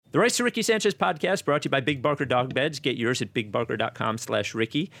The Rights to Ricky Sanchez podcast brought to you by Big Barker Dog Beds. Get yours at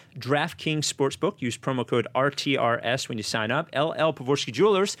bigbarker.com/Ricky. DraftKings Sportsbook. Use promo code RTRS when you sign up. LL Pavorsky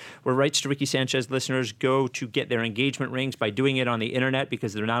Jewelers, where Rights to Ricky Sanchez listeners go to get their engagement rings by doing it on the internet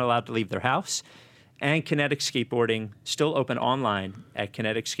because they're not allowed to leave their house. And Kinetic Skateboarding, still open online at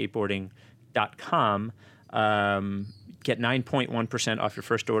kineticskateboarding.com. Get 9.1% off your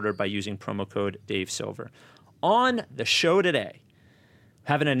first order by using promo code Dave Silver. On the show today,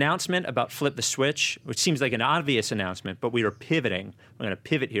 have an announcement about Flip the Switch, which seems like an obvious announcement, but we are pivoting. We're going to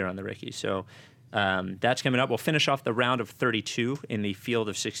pivot here on the Ricky. So that's coming up. We'll finish off the round of 32 in the field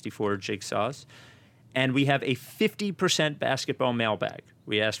of 64 jigsaws. And we have a 50% basketball mailbag.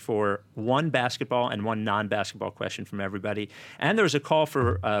 We asked for one basketball and one non-basketball question from everybody. And there's a call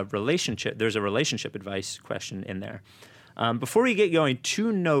for relationship. There's a relationship advice question in there. Before we get going,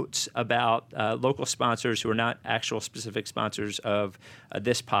 two notes about local sponsors who are not actual specific sponsors of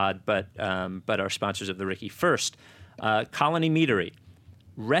this pod, but are sponsors of the Ricky. First, Colony Meadery,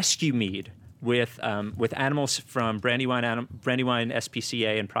 Rescue Mead with animals from Brandywine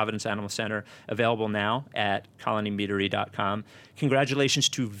SPCA and Providence Animal Center, available now at colonymeadery.com. Congratulations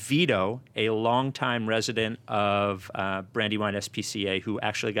to Vito, a longtime resident of Brandywine SPCA who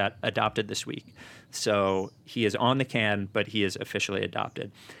actually got adopted this week. So he is on the can, but he is officially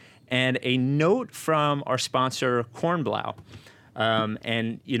adopted. And a note from our sponsor, Kornblau.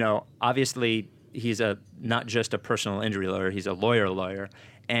 And, obviously he's not just a personal injury lawyer, he's a lawyer.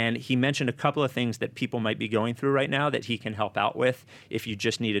 And he mentioned a couple of things that people might be going through right now that he can help out with if you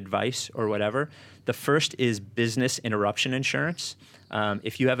just need advice or whatever. The first is business interruption insurance.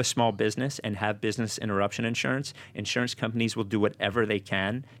 If you have a small business and have business interruption insurance companies will do whatever they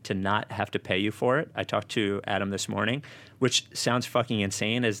can to not have to pay you for it. I talked to Adam this morning, which sounds fucking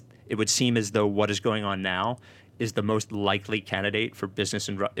insane, as it would seem as though what is going on now is the most likely candidate for business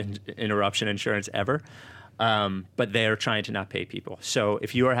interruption insurance ever. But they're trying to not pay people. So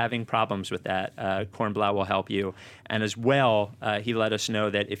if you are having problems with that, Kornblau will help you. And as well, he let us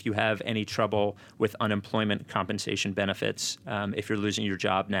know that if you have any trouble with unemployment compensation benefits, if you're losing your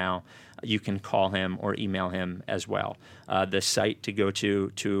job now, you can call him or email him as well. The site to go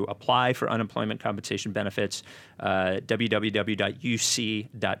to apply for unemployment compensation benefits,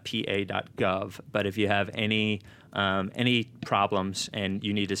 www.uc.pa.gov. But if you have any problems and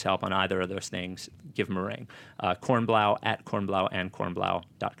you need his help on either of those things, give him a ring. Kornblau at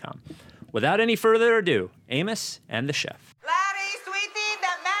kornblauandkornblau.com. Without any further ado, Amos and the chef. Larry, sweetie, the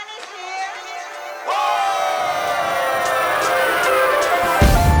man is here.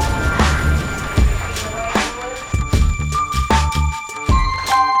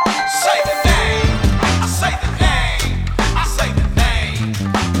 Say the name, I say the name, I say the name.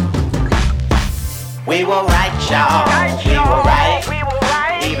 We were right, y'all. We were right.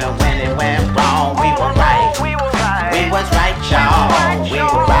 Even when it went wrong, we were right. We was right, y'all. We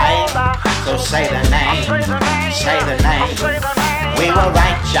were right. So say the name. Say the name. We were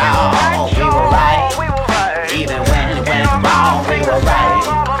right, y'all. We were right. Even when it went wrong, we were right.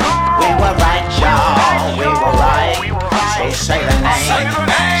 We were right, y'all. We were right. So say the name.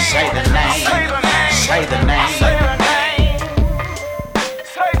 Say the name. Say the name.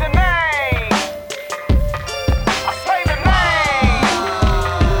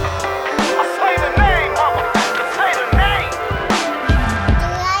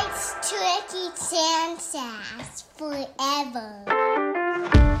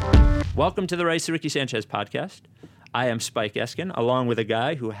 Welcome to the Rights to Ricky Sanchez podcast. I am Spike Eskin, along with a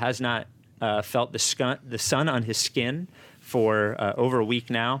guy who has not felt the sun on his skin for over a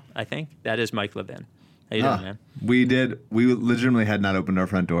week now, I think. That is Mike Levin. How you doing, man? We did. We legitimately had not opened our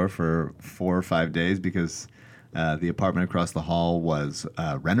front door for 4 or 5 days because the apartment across the hall was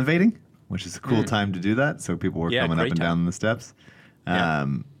renovating, which is a cool time to do that. So people were coming up and down the steps.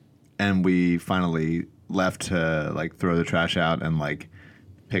 And we finally left to throw the trash out and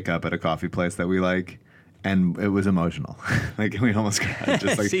pick up at a coffee place that we like, and it was emotional. We almost got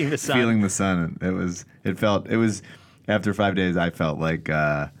just Seeing the sun. feeling the sun. And it was after 5 days. I felt like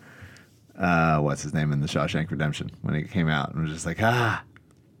what's his name in the Shawshank Redemption when he came out, and was just that kind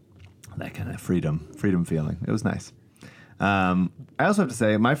of freedom feeling. It was nice. I also have to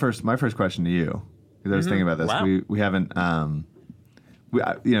say my first question to you, because I was thinking about this. Wow. We haven't.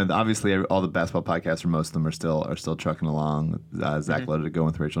 Obviously all the basketball podcasts, or most of them, are still trucking along. Zach Loaded to go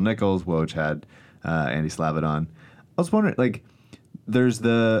with Rachel Nichols. Woj had Andy Slavitt on. I was wondering, there's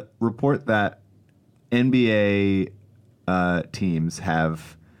the report that NBA teams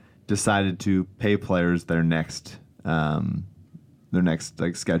have decided to pay players their next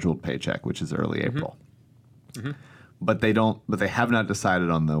scheduled paycheck, which is early April. but they have not decided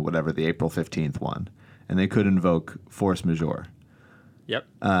on the April 15th one, and they could invoke force majeure. Yep.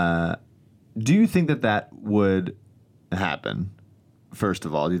 Do you think that would happen? First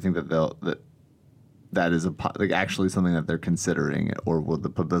of all, do you think that is actually something that they're considering, or will the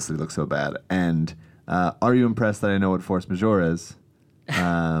publicity look so bad? And are you impressed that I know what force majeure is?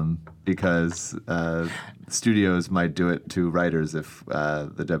 Because studios might do it to writers if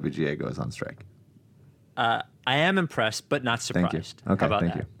the WGA goes on strike. I am impressed, but not surprised. Thank you. Okay, How about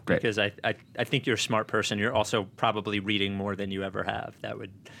thank that? you. Great. Because I think you're a smart person. You're also probably reading more than you ever have.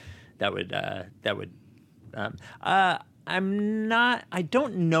 I'm not. I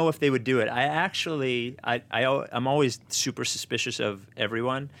don't know if they would do it. I'm always super suspicious of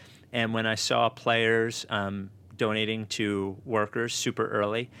everyone, and when I saw players donating to workers super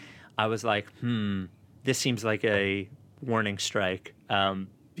early, I was like, this seems like a warning strike.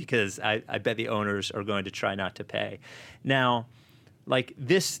 Because I bet the owners are going to try not to pay. Now, like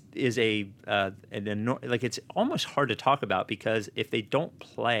this is it's almost hard to talk about because if they don't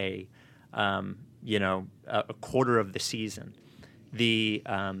play, a quarter of the season, the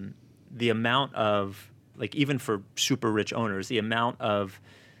amount of even for super rich owners, the amount of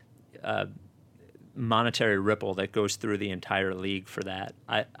monetary ripple that goes through the entire league for that,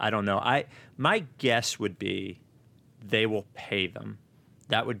 I don't know. My guess would be they will pay them.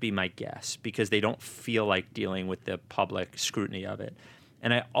 That would be my guess because they don't feel like dealing with the public scrutiny of it.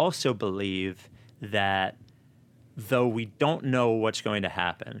 And I also believe that though we don't know what's going to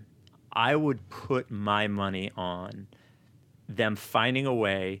happen, I would put my money on them finding a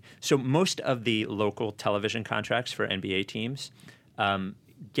way. So most of the local television contracts for NBA teams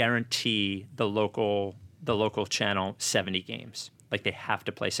guarantee the local channel 70 games. Like they have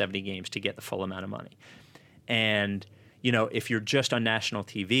to play 70 games to get the full amount of money. And if you're just on national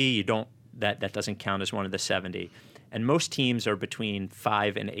TV, you don't that doesn't count as one of the 70. And most teams are between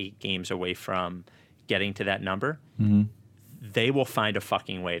 5 and 8 games away from getting to that number. Mm-hmm. They will find a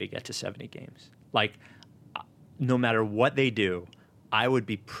fucking way to get to 70 games. Like, no matter what they do, I would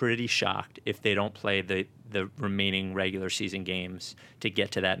be pretty shocked if they don't play the remaining regular season games to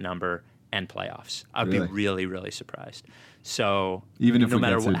get to that number and playoffs. I'd be really, really surprised. So even if we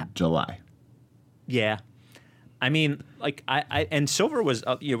get to July. Yeah. I mean, and Silver was,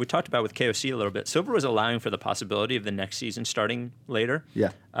 we talked about with KOC a little bit. Silver was allowing for the possibility of the next season starting later.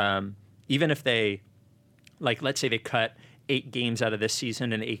 Yeah. Even if they, let's say they cut 8 games out of this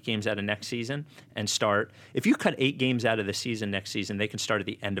season and 8 games out of next season and start. If you cut 8 games out of the season next season, they can start at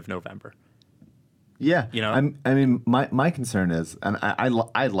the end of November. Yeah. I mean, my concern is, and I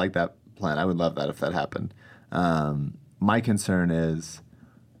like that plan. I would love that if that happened. My concern is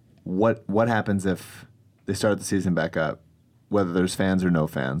what happens if they start the season back up, whether there's fans or no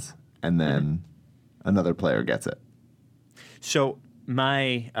fans, and then another player gets it. So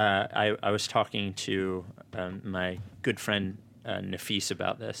I was talking to my good friend Nafis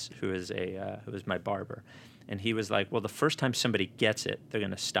about this, who is my barber, and he was like, "Well, the first time somebody gets it, they're going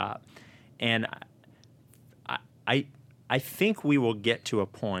to stop," and I think we will get to a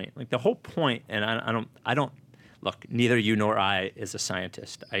point. Like the whole point, and I don't look. Neither you nor I is a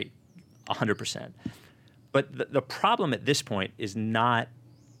scientist. 100%. But the problem at this point is not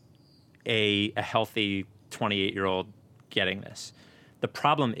a healthy 28-year-old getting this. The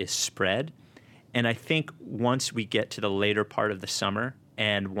problem is spread. And I think once we get to the later part of the summer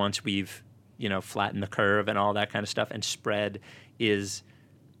and once we've, flattened the curve and all that kind of stuff and spread is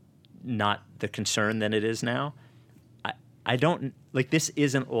not the concern than it is now, I don't this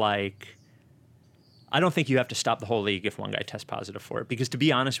isn't like I don't think you have to stop the whole league if one guy tests positive for it. Because to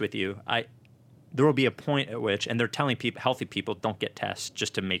be honest with you, there will be a point at which, and they're telling healthy people don't get tests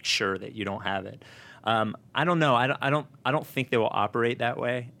just to make sure that you don't have it. I don't know. I don't think they will operate that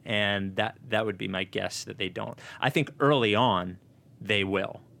way, and that would be my guess that they don't. I think early on they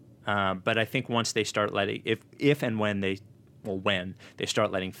will, but I think once they start letting, if and when they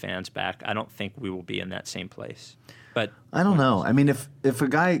start letting fans back, I don't think we will be in that same place. But I don't know. I mean, if a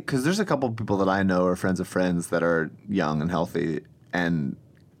guy, because there's a couple of people that I know are friends of friends that are young and healthy and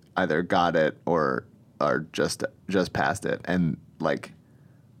either got it or are just past it, and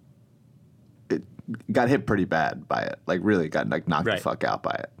it got hit pretty bad by it. Really got knocked the fuck out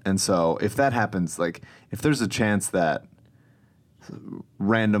by it. And so if that happens, if there's a chance that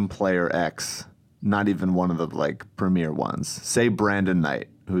random player X, not even one of the premier ones, say Brandon Knight,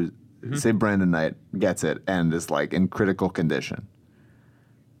 say Brandon Knight gets it and is in critical condition,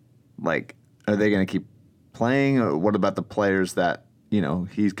 are they going to keep playing? Or what about the players that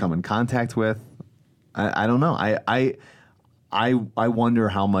he's come in contact with? I don't know. I wonder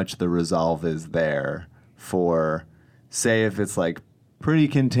how much the resolve is there for say if it's like pretty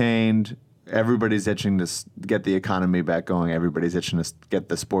contained, everybody's itching to get the economy back going, everybody's itching to get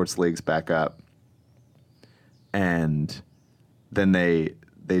the sports leagues back up, and then they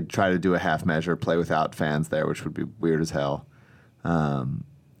try to do a half measure, play without fans there, which would be weird as hell, and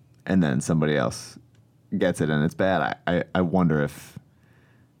then somebody else gets it and it's bad. I wonder if,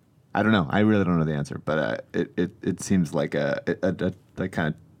 I don't know. I really don't know the answer, but it seems like a kind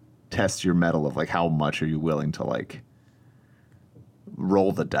of test your mettle of like how much are you willing to like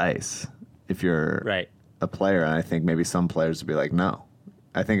roll the dice if you're a player. And I think maybe some players would be like, no.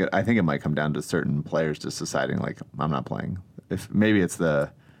 I think it might come down to certain players just deciding like, I'm not playing. If maybe it's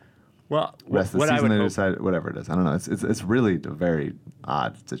the rest of the season they decide, whatever it is. I don't know. It's really a very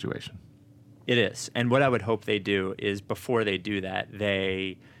odd situation. It is. And what I would hope they do is before they do that,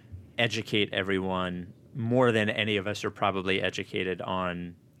 they educate everyone more than any of us are probably educated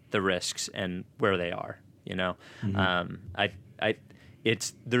on the risks and where they are. You know,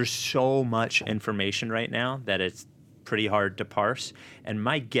 there's so much information right now that it's pretty hard to parse. And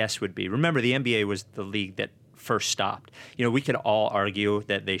my guess would be, remember, the NBA was the league that first stopped. You know, we could all argue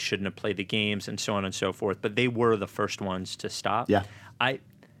that they shouldn't have played the games and so on and so forth, but they were the first ones to stop. Yeah.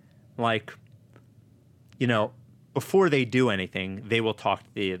 Before they do anything, they will talk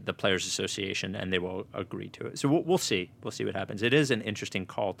to the Players Association and they will agree to it. So we'll see. We'll see what happens. It is an interesting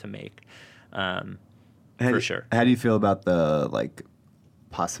call to make, for sure. How do you feel about the like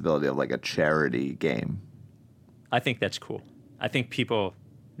possibility of like a charity game? I think that's cool. I think people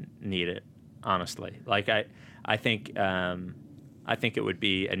need it, honestly. Like I think it would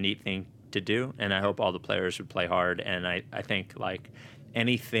be a neat thing to do, and I hope all the players would play hard. And I think like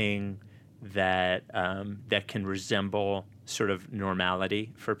anything that can resemble sort of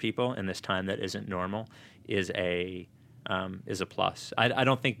normality for people in this time that isn't normal is a plus. I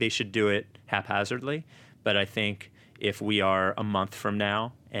don't think they should do it haphazardly, but I think if we are a month from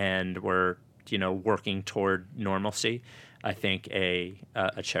now and we're working toward normalcy, I think a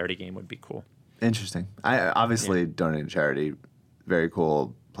charity game would be cool. Interesting. I obviously donating to charity, very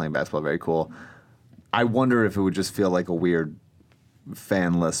cool. Playing basketball, very cool. I wonder if it would just feel like a weird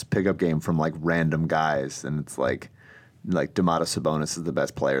fanless pickup game from like random guys, and it's like Domantas Sabonis is the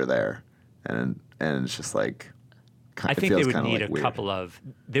best player there, and it's just like I think they would need a couple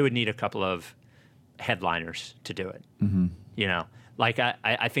of headliners to do it. Mm-hmm. You know, like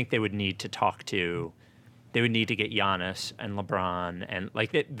I think they would need to talk to. They would need to get Giannis and LeBron, and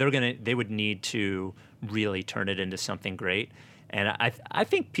like they would need to really turn it into something great. And I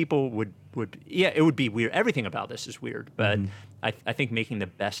think people would it would be weird. Everything about this is weird, but I think making the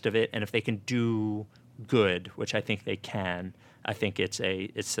best of it, and if they can do good, which I think they can, I think it's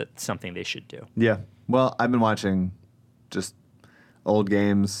something they should do. Yeah. Well, I've been watching just old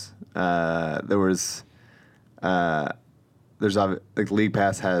games. There's like League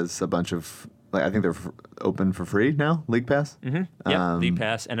Pass has a bunch of. Like, I think they're open for free now, League Pass. Mm-hmm. Yeah, League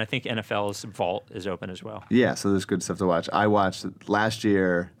Pass. And I think NFL's Vault is open as well. Yeah, so there's good stuff to watch. I watched last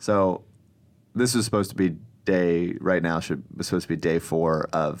year. So this was supposed to be was supposed to be day 4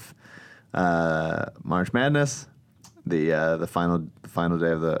 of March Madness, the final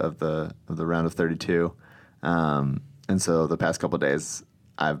day of the round of 32. And so the past couple of days,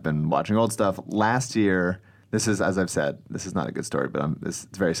 I've been watching old stuff. Last year. This is, as I've said, this is not a good story, but it's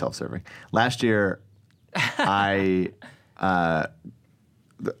very self-serving. Last year, the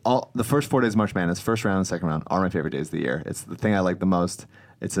first 4 days of March Madness, first round and second round, are my favorite days of the year. It's the thing I like the most.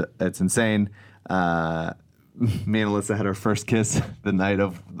 It's insane. Me and Alyssa had our first kiss the night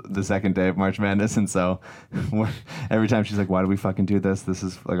of the second day of March Madness, and so every time she's like, "Why do we fucking do this? This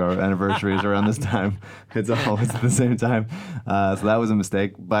is like our anniversary is around this time. It's always at the same time." So that was a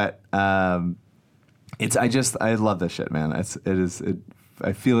mistake, but. I love this shit, man. I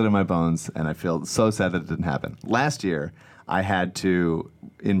feel it in my bones, and I feel so sad that it didn't happen. Last year, I had to,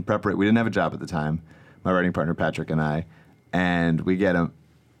 in preparation, we didn't have a job at the time, my writing partner Patrick and I, and we get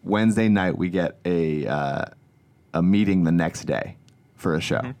Wednesday night, we get a meeting the next day for a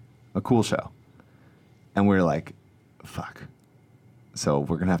show, a cool show. And we're like, fuck. So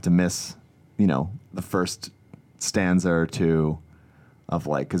we're going to have to miss, the first stanza or two of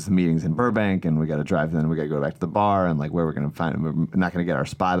like, because the meeting's in Burbank and we got to drive, then we got to go back to the bar, and like where we're going to find, we're not going to get our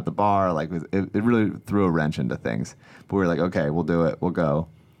spot at the bar. Like it really threw a wrench into things. But we were like, okay, we'll do it. We'll go.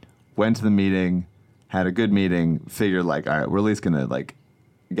 Went to the meeting, had a good meeting, figured like, all right, we're at least going to like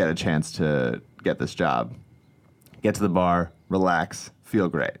get a chance to get this job. Get to the bar, relax, feel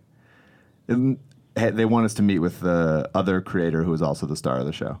great. And they want us to meet with the other creator who was also the star of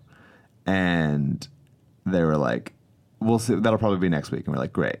the show. And they were like, we'll see. That'll probably be next week. And we're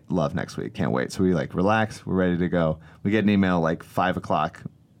like, great, love next week, can't wait. So we like relax, we're ready to go. We get an email like 5 o'clock,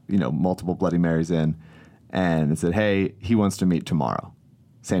 multiple Bloody Marys in, and it said, hey, he wants to meet tomorrow,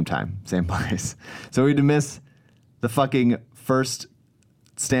 same time, same place. So we had to miss the fucking first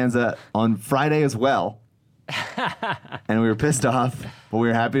stanza on Friday as well. And we were pissed off, but we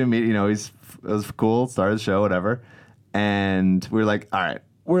were happy to meet. It was cool. Started the show, whatever. And we were like, all right,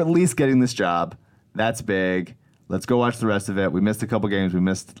 we're at least getting this job. That's big. Let's go watch the rest of it. We missed a couple games. We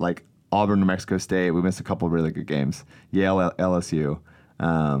missed like Auburn, New Mexico State. We missed a couple really good games. Yale, LSU,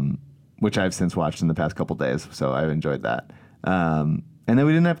 which I've since watched in the past couple days. So I've enjoyed that. And then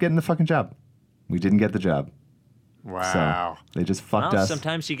we didn't end up getting the fucking job. We didn't get the job. Wow. So they just fucked us.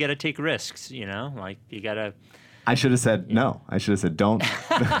 Sometimes you got to take risks, like you got to. I should have said no. I should have said don't.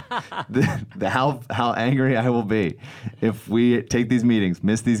 How angry I will be if we take these meetings,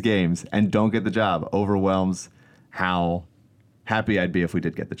 miss these games, and don't get the job overwhelms how happy I'd be if we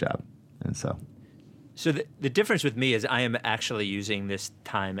did get the job. And so the difference with me is I am actually using this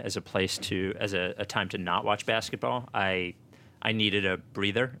time as a time to not watch basketball. I needed a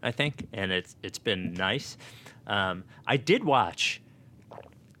breather, I think, and it's been nice. I did watch.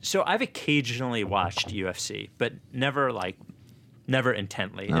 So I've occasionally watched UFC, but never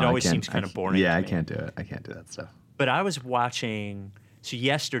intently. It always seems kind of boring. Yeah, to I me. can't do it. I can't do that stuff. But I was watching. So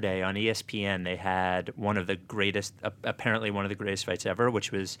yesterday on ESPN, they had apparently one of the greatest fights ever,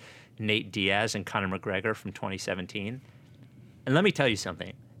 which was Nate Diaz and Conor McGregor from 2017. And let me tell you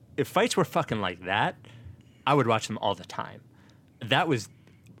something. If fights were fucking like that, I would watch them all the time. That was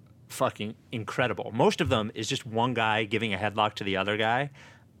fucking incredible. Most of them is just one guy giving a headlock to the other guy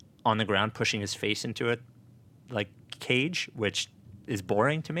on the ground, pushing his face into it like cage, which is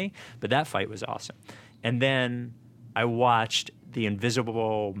boring to me. But that fight was awesome. And then I watched The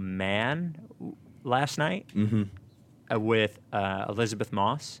Invisible Man last night with Elizabeth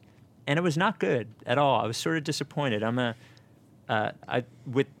Moss, and it was not good at all. I was sort of disappointed. With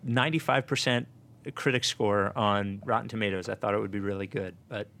 95% critic score on Rotten Tomatoes, I thought it would be really good,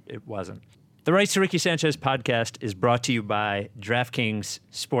 but it wasn't. The Rights to Ricky Sanchez podcast is brought to you by DraftKings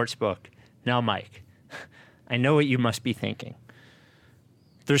Sportsbook. Now, Mike, I know what you must be thinking.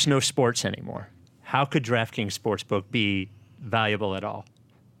 There's no sports anymore. How could DraftKings Sportsbook be valuable at all?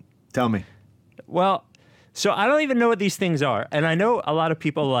 Tell me. Well, so I don't even know what these things are. And I know a lot of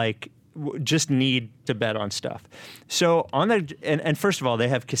people just need to bet on stuff. So and first of all, they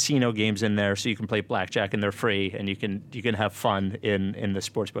have casino games in there, so you can play blackjack and they're free, and you can have fun in the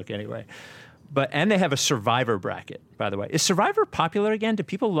sportsbook anyway. And they have a Survivor bracket, by the way. Is Survivor popular again? Do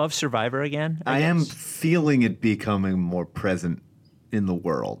people love Survivor again? I am feeling it becoming more present in the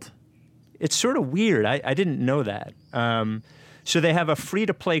world. It's sort of weird. I didn't know that. So they have a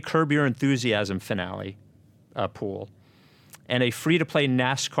free-to-play Curb Your Enthusiasm finale pool, and a free-to-play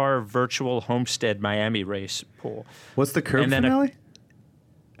NASCAR virtual Homestead Miami race pool. What's the Curb finale?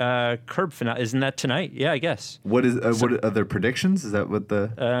 Curb finale. Isn't that tonight? Yeah, I guess. What are their predictions? Is that what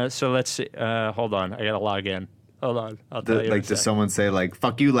the... So let's see. Hold on. I got to log in. Hold on. I'll tell you. Like, does someone say, like,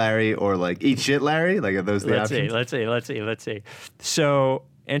 fuck you, Larry, or, like, eat shit, Larry? Like, are those the options? Let's see. So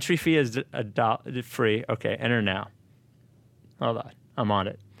entry fee is free. Okay, enter now. Hold on. I'm on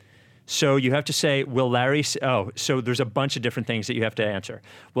it. So you have to say, will Larry... so there's a bunch of different things that you have to answer.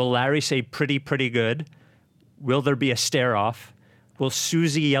 Will Larry say pretty, pretty good? Will there be a stare-off? Will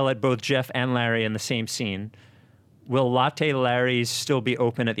Susie yell at both Jeff and Larry in the same scene? Will Latte Larry's still be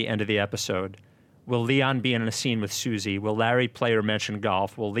open at the end of the episode? Will Leon be in a scene with Susie? Will Larry play or mention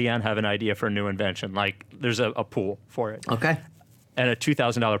golf? Will Leon have an idea for a new invention? Like, there's a pool for it. Okay. And a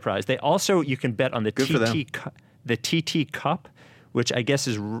 $2,000 prize. You can bet on the TT Cup, which I guess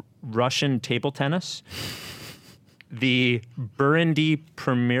is Russian table tennis, the Burundi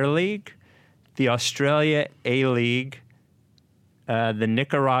Premier League, the Australia A-League, the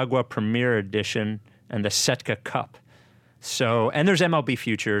Nicaragua Premier Edition, and the Setka Cup. And there's MLB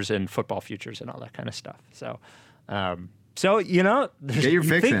futures and football futures and all that kind of stuff. Get your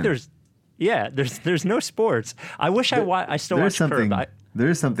fix in. There's no sports. I wish I still watch Curb. There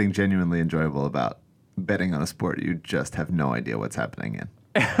is something genuinely enjoyable about betting on a sport you just have no idea what's happening in.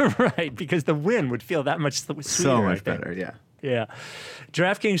 Right, because the win would feel that much sweeter. So much better, yeah. Yeah.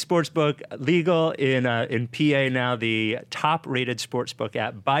 DraftKings Sportsbook, legal in PA now, the top-rated sportsbook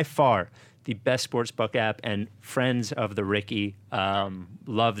app, by far the best sportsbook app, and friends of the Ricky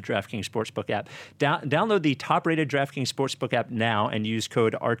love the DraftKings Sportsbook app. Download the top-rated DraftKings Sportsbook app now and use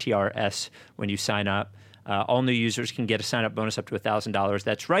code RTRS when you sign up. All new users can get a sign-up bonus up to $1,000.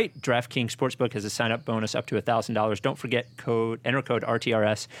 That's right. DraftKings Sportsbook has a sign-up bonus up to $1,000. Don't forget, enter code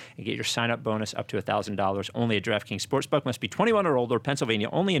RTRS and get your sign-up bonus up to $1,000. Only at DraftKings Sportsbook. Must be 21 or older. Pennsylvania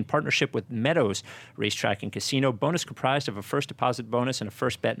only, in partnership with Meadows Racetrack and Casino. Bonus comprised of a first deposit bonus and a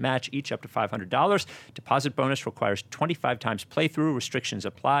first bet match, each up to $500. Deposit bonus requires 25 times playthrough. Restrictions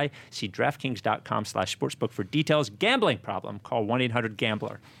apply. See DraftKings.com/sportsbook for details. Gambling problem? Call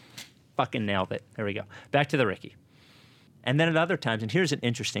 1-800-GAMBLER. Fucking nailed it. There we go. Back to the Ricky. And then at other times, and here's an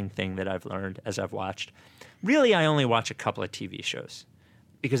interesting thing that I've learned as I've watched. Really, I only watch a couple of TV shows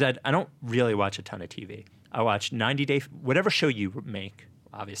because I don't really watch a ton of TV. I watch 90 Day, whatever show you make,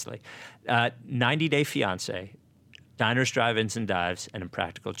 obviously, 90 Day Fiancé, Diners, Drive-Ins, and Dives, and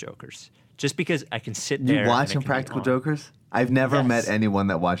Impractical Jokers. Just because I can sit there. You watch Impractical Jokers? I've never met anyone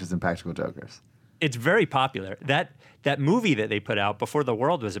that watches Impractical Jokers. It's very popular. That movie that they put out before the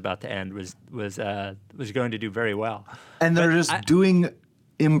world was about to end was going to do very well. And they're doing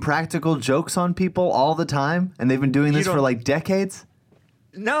impractical jokes on people all the time, and they've been doing this for like decades.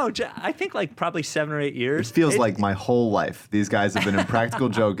 No, I think like probably 7 or 8 years. It feels like my whole life. These guys have been impractical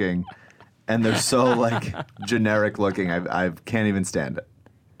joking, and they're so like generic looking. I can't even stand it.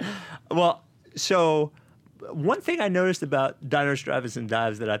 Well, so one thing I noticed about Diners, Drive-Ins, and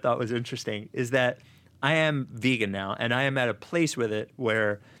Dives that I thought was interesting is that I am vegan now, and I am at a place with it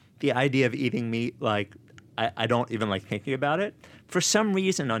where the idea of eating meat, like, I don't even like thinking about it. For some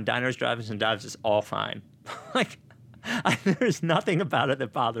reason, on Diners, Drive-Ins, and Dives, it's all fine. Like, there's nothing about it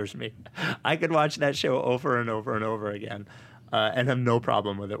that bothers me. I could watch that show over and over and over again and have no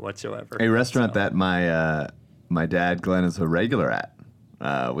problem with it whatsoever. A restaurant that my dad, Glenn, is a regular at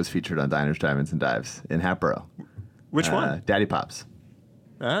was featured on Diners, Drive-Ins, and Dives in Hatboro. Which one? Daddy Pops.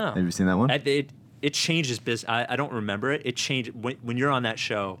 Oh. Have you seen that one? It changes business. I don't remember it. It changed when you're on that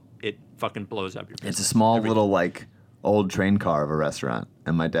show. It fucking blows up your business. It's a small little like old train car of a restaurant,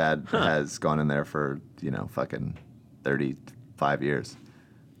 and my dad has gone in there for fucking 35 years,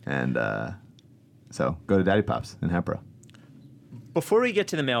 and so go to Daddy Pops in Hatboro. Before we get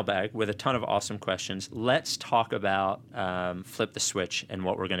to the mailbag with a ton of awesome questions, let's talk about Flip the Switch and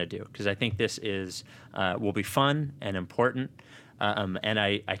what we're going to do, because I think this will be fun and important. And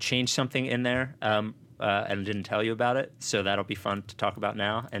I changed something in there and didn't tell you about it, so that'll be fun to talk about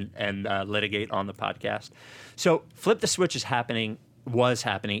now and litigate on the podcast. So Flip the Switch was happening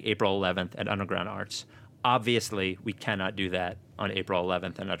April 11th at Underground Arts. Obviously, we cannot do that on April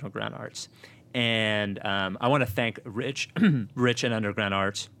 11th at Underground Arts. And I want to thank Rich and Underground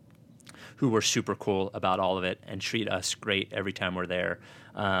Arts, who were super cool about all of it and treat us great every time we're there.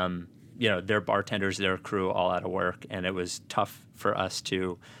 Their bartenders, their crew, all out of work, and it was tough for us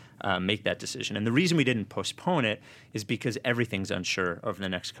to make that decision. And the reason we didn't postpone it is because everything's unsure over the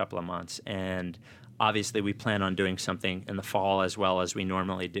next couple of months. And obviously, we plan on doing something in the fall as well as we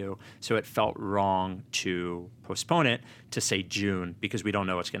normally do. So it felt wrong to postpone it to, say, June, because we don't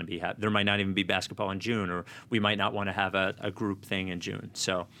know what's going to be happening. There might not even be basketball in June, or we might not want to have a group thing in June.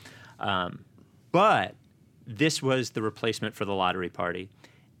 So, but this was the replacement for the lottery party.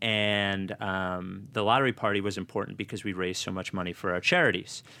 And the lottery party was important because we raised so much money for our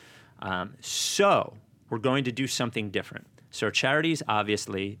charities. So we're going to do something different. So our charities,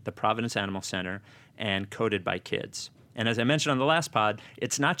 obviously, the Providence Animal Center and Coded by Kids. And as I mentioned on the last pod,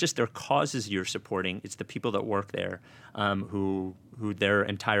 it's not just their causes you're supporting, it's the people that work there who their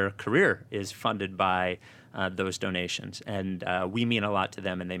entire career is funded by those donations. And we mean a lot to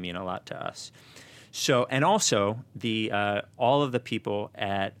them, and they mean a lot to us. So, and also all of the people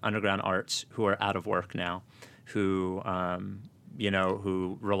at Underground Arts who are out of work now, who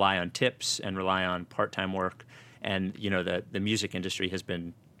rely on tips and rely on part-time work, and the music industry has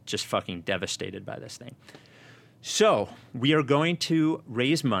been just fucking devastated by this thing. So we are going to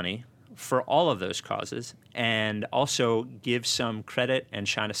raise money for all of those causes, and also give some credit and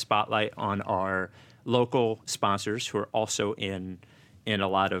shine a spotlight on our local sponsors who are also in a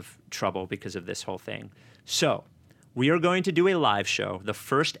lot of trouble because of this whole thing. So we are going to do a live show, the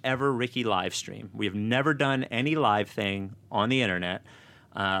first ever Ricky live stream. We have never done any live thing on the internet,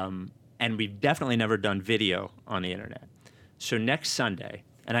 and we've definitely never done video on the internet. So next Sunday,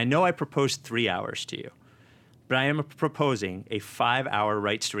 and I know I proposed 3 hours to you, but I am proposing a 5-hour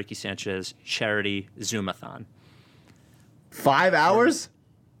Rights to Ricky Sanchez charity Zoomathon. 5 hours?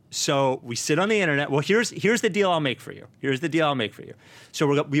 So we sit on the internet. Well, here's the deal I'll make for you.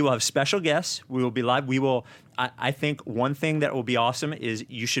 So we will have special guests. We will be live. I think one thing that will be awesome is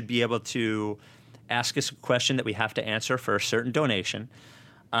you should be able to ask us a question that we have to answer for a certain donation.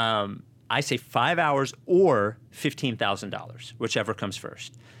 I say 5 hours or $15,000, whichever comes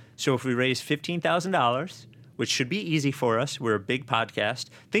first. So if we raise $15,000, which should be easy for us, we're a big podcast.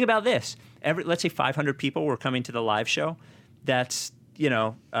 Think about this. Let's say 500 people were coming to the live show. That's,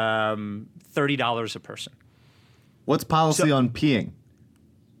 $30 a person. What's policy on peeing?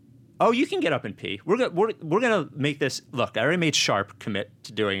 Oh, you can get up and pee. We're gonna make this. Look, I already made Sharp commit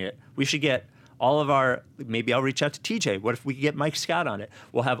to doing it. We should get all of our. Maybe I'll reach out to TJ. What if we get Mike Scott on it?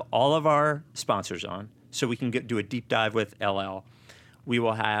 We'll have all of our sponsors on, so we can do a deep dive with LL. We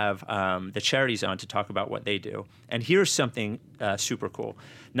will have the charities on to talk about what they do. And here's something super cool.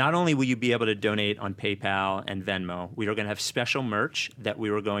 Not only will you be able to donate on PayPal and Venmo, we are going to have special merch that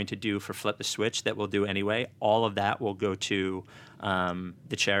we were going to do for Flip the Switch that we'll do anyway. All of that will go to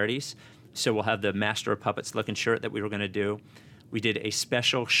the charities. So we'll have the Master of Puppets looking shirt that we were going to do. We did a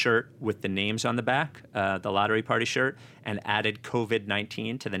special shirt with the names on the back, the Lottery Party shirt, and added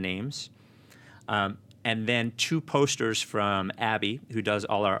COVID-19 to the names. And then 2 posters from Abby, who does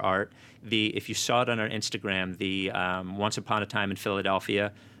all our art. If you saw it on our Instagram, the Once Upon a Time in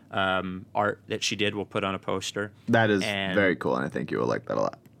Philadelphia art that she did, we'll put on a poster. That is very cool, and I think you will like that a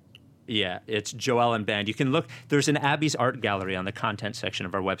lot. Yeah, it's Joelle and Band. You can look. There's an Abby's art gallery on the content section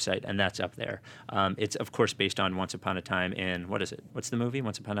of our website, and that's up there. It's, of course, based on Once Upon a Time in, what is it? What's the movie?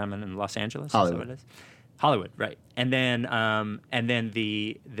 Once Upon a Time in Los Angeles? Hollywood. Is that what it is? Hollywood, right? And then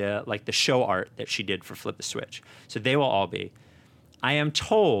the show art that she did for Flip the Switch. So they will all be. I am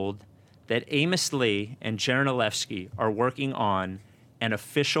told that Amos Lee and Jaron Alefsky are working on an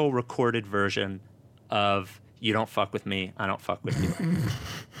official recorded version of "You Don't Fuck With Me, I Don't Fuck With You."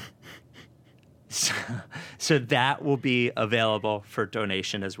 So that will be available for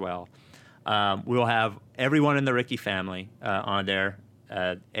donation as well. We'll have everyone in the Ricky family on there: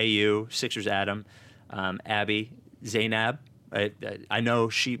 AU, Sixers Adam, Abby, Zainab. I know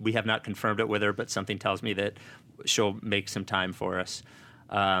we have not confirmed it with her, but something tells me that she'll make some time for us.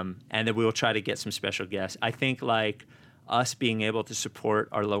 And then we will try to get some special guests. I think us being able to support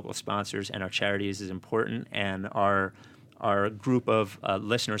our local sponsors and our charities is important, and our group of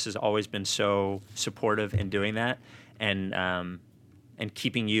listeners has always been so supportive in doing that, and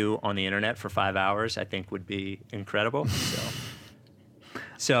keeping you on the internet for 5 hours, I think, would be incredible.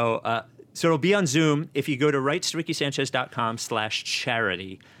 So it'll be on Zoom. If you go to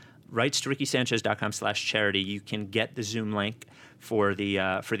rightstoRickySanchez.com/charity, rightstoRickySanchez.com/charity, you can get the Zoom link for the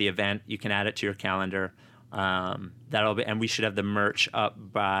event. You can add it to your calendar. And we should have the merch up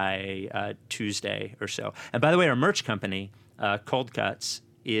by Tuesday or so. And by the way, our merch company, Cold Cuts,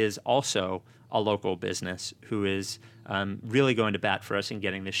 is also a local business who is really going to bat for us and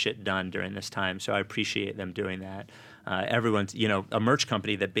getting this shit done during this time. So I appreciate them doing that. Everyone's, a merch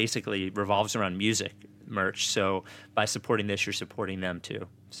company that basically revolves around music merch. So by supporting this, you're supporting them too.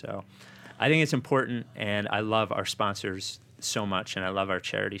 So I think it's important, and I love our sponsors so much, and I love our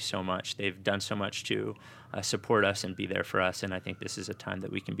charity so much. They've done so much to support us and be there for us, and I think this is a time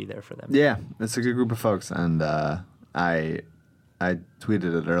that we can be there for them. Yeah, it's a good group of folks, and I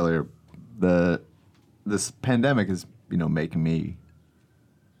tweeted it earlier. This pandemic is making me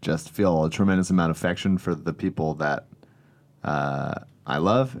just feel a tremendous amount of affection for the people that I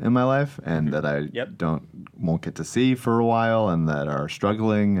love in my life, and that I won't get to see for a while, and that are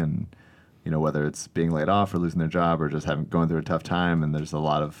struggling, and whether it's being laid off or losing their job or just going through a tough time, and there's a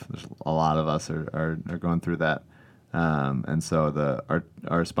lot of us are going through that, and so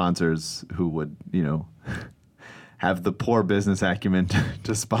our sponsors who would have the poor business acumen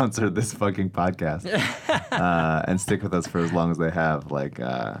to sponsor this fucking podcast and stick with us for as long as they have, we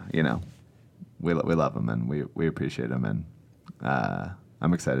love them, and we appreciate them, and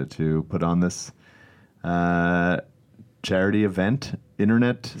I'm excited to put on this charity event,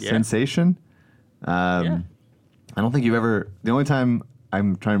 internet sensation. I don't think you've ever. The only time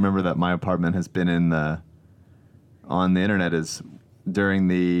I'm trying to remember that my apartment has been on the internet is during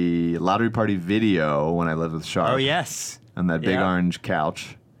the Lottery Party video when I lived with Sharp. Oh yes, on that big orange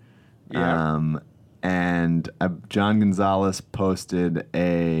couch. Yeah. And John Gonzalez posted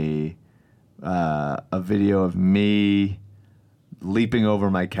a video of me leaping over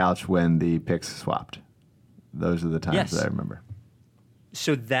my couch when the picks swapped. Those are the times that I remember.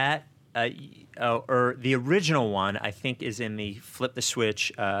 So that, or the original one, I think, is in the Flip the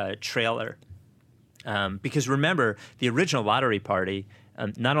Switch trailer. Because remember, the original Lottery Party,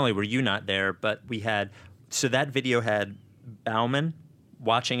 not only were you not there, but so that video had Bauman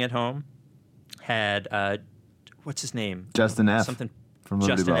watching at home, had, what's his name? Justin F. Something from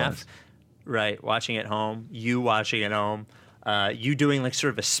Justin Liberty F. Right, watching at home, you watching at home. You doing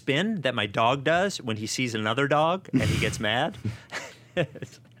sort of a spin that my dog does when he sees another dog and he gets mad. That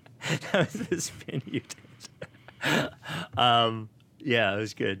was the spin you did. Yeah, it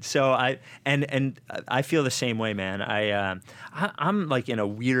was good. So I feel the same way, man. I'm like in a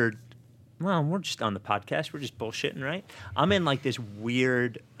weird. Well, we're just on the podcast. We're just bullshitting, right? I'm in like this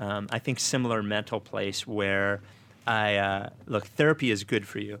weird, I think, similar mental place where look, therapy is good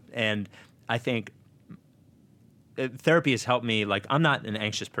for you, and I think therapy has helped me. Like, I'm not an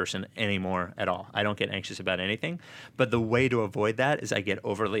anxious person anymore at all. I don't get anxious about anything. But the way to avoid that is I get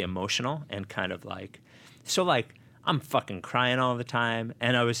overly emotional and kind of like, so like. I'm fucking crying all the time,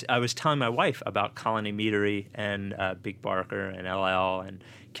 and I was telling my wife about Colony Meadery and Big Barker and LL and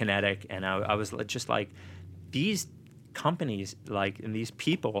Kinetic, and I was just like, these companies like and these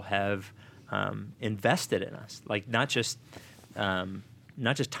people have invested in us, like not just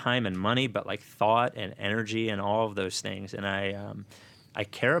time and money, but like thought and energy and all of those things, and I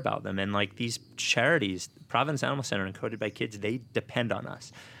care about them, and like these charities, Providence Animal Center and Coded by Kids, they depend on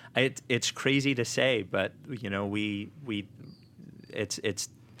us. It's crazy to say, but you know, it's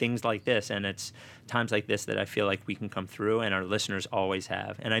things like this, and it's times like this that I feel like we can come through, and our listeners always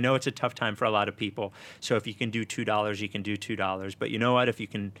have. And I know it's a tough time for a lot of people. So if you can do $2, you can do $2. But you know what? If you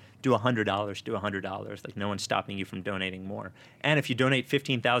can do $100, do $100. Like, no one's stopping you from donating more. And if you donate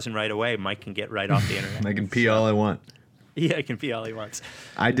 $15,000 right away, Mike can get right off the internet. I can pee all I want. Yeah, I can pee all he wants.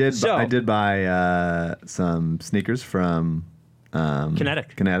 I did buy some sneakers from.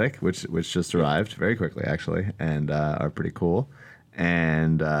 Kinetic, which just arrived very quickly actually, and are pretty cool.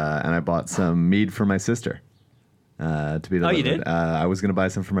 And I bought some mead for my sister to be delivered. Oh, you did? I was gonna buy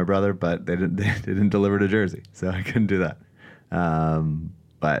some for my brother, but they didn't deliver to Jersey, so I couldn't do that.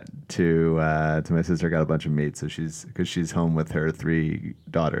 But to my sister, I got a bunch of mead, so she's home with her 3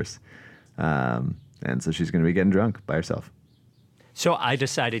 daughters, and so she's gonna be getting drunk by herself. So I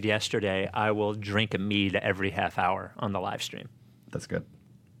decided yesterday I will drink a mead every half hour on the live stream. That's good.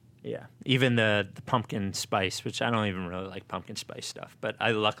 Yeah. Even the pumpkin spice, which I don't even really like pumpkin spice stuff, but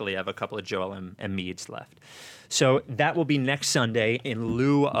I luckily have a couple of Joel and meads left. So that will be next Sunday in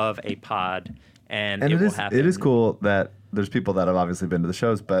lieu of a pod, and it will happen. It is cool that there's people that have obviously been to the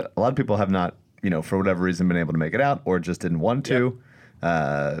shows, but a lot of people have not, for whatever reason, been able to make it out or just didn't want to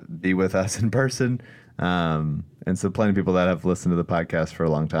be with us in person. And so plenty of people that have listened to the podcast for a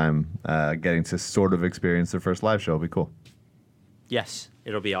long time, getting to sort of experience their first live show will be cool. Yes,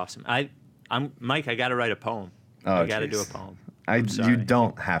 it'll be awesome. I'm Mike. I got to write a poem. Oh, I got to do a poem. You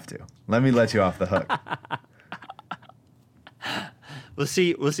don't have to. Let me let you off the hook. We'll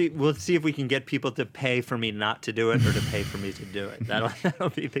see if we can get people to pay for me not to do it or to pay for me to do it. That'll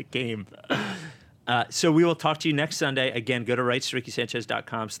be the game. So we will talk to you next Sunday. Again, go to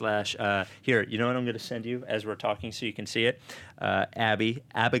writesrickysanchez.com/ here. You know what I'm going to send you as we're talking so you can see it?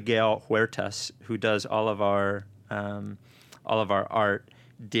 Abigail Huertas, who does all of our art,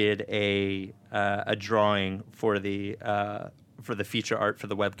 did a drawing for the feature art for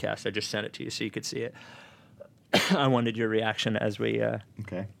the webcast. I just sent it to you so you could see it. I wanted your reaction as we.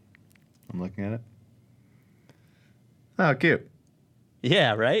 Okay, I'm looking at it. Oh, cute.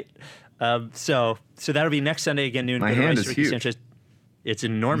 Yeah, right. So that'll be next Sunday again, noon. My hand is huge. Sanchez. It's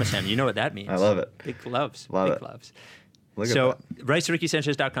an enormous hand. You know what that means. I love it. Big gloves. Love Big it. gloves. Look so at that.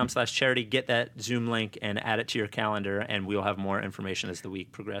 writesrickysanchez.com/charity. Get that Zoom link and add it to your calendar, and we'll have more information as the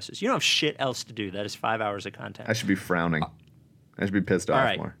week progresses. You don't have shit else to do. That is 5 hours of content. I should be frowning. I should be pissed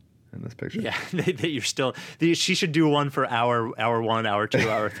off more in this picture. Yeah, that you're still. She should do one for hour 1, hour 2,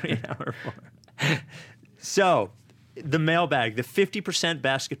 hour 3, hour 4. So, the mailbag, the 50%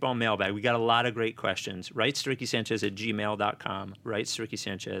 basketball mailbag. We got a lot of great questions. writesrickysanchez@gmail.com.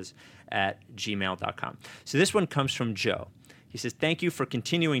 writesrickysanchez@gmail.com. So this one comes from Joe. He says, thank you for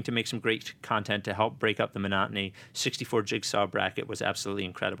continuing to make some great content to help break up the monotony. 64 Jigsaw bracket was absolutely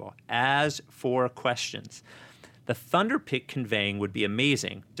incredible. As for questions, the Thunder pick conveying would be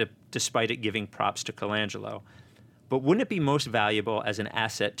amazing, despite it giving props to Colangelo. But wouldn't it be most valuable as an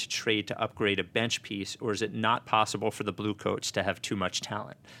asset to trade to upgrade a bench piece, or is it not possible for the Bluecoats to have too much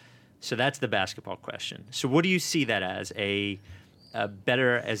talent? So that's the basketball question. So what do you see that as?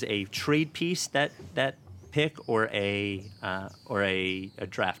 Better as a trade piece, that pick, or a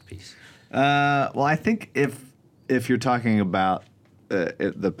draft piece? Well, I think if you're talking about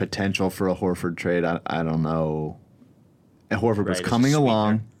the potential for a Horford trade, I don't know. Horford was coming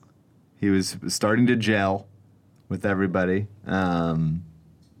along. He was starting to gel with everybody. I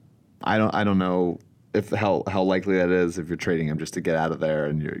don't know how likely that is if you're trading him just to get out of there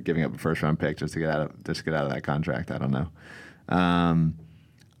and you're giving up a first round pick just to get out of that contract. I don't know.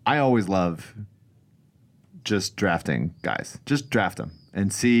 I always love just drafting guys. Just draft them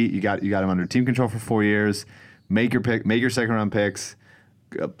and see you got him under team control for 4 years. Make your second round picks.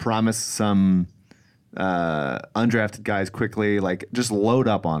 Promise some undrafted guys quickly, like just load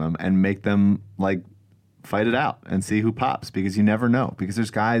up on them and make them like fight it out and see who pops, because you never know. Because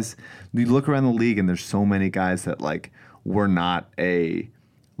there's guys, you look around the league and there's so many guys that like were not a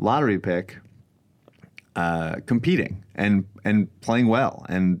lottery pick, competing and playing well.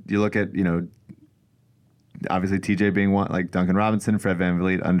 And you look at, you know, obviously TJ being one, like Duncan Robinson, Fred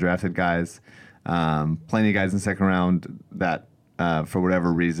VanVleet, undrafted guys, plenty of guys in the second round that for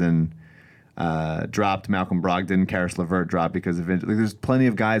whatever reason dropped. Malcolm Brogdon, Karis LeVert dropped because of injury. Like, there's plenty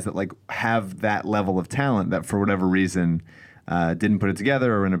of guys that like have that level of talent that for whatever reason didn't put it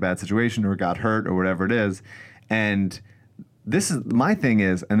together, or in a bad situation, or got hurt, or whatever it is. And this is my thing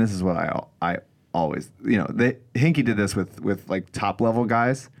is, and this is what I always, you know, Hinkie did this with like top level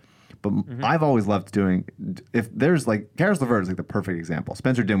guys. But I've always loved doing, if there's like, Karis LeVert is like the perfect example.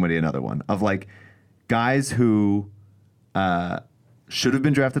 Spencer Dinwiddie, another one, of like guys who should have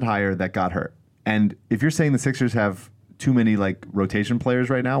been drafted higher that got hurt. And if you're saying the Sixers have too many like rotation players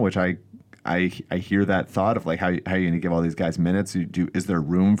right now, which I hear that thought of like how are you going to give all these guys minutes? Is there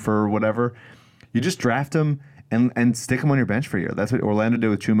room for whatever? You just draft them and stick them on your bench for a year. That's what Orlando did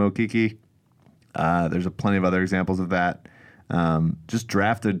with Chuma Okeke. There's plenty of other examples of that. Just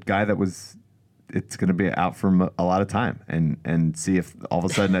draft a guy that it's going to be out for a lot of time, and see if all of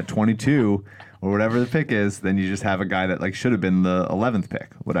a sudden at 22 or whatever the pick is, then you just have a guy that like should have been the 11th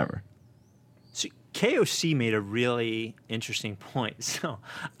pick, whatever. So KOC made a really interesting point. So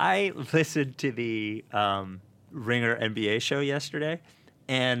I listened to the Ringer NBA show yesterday,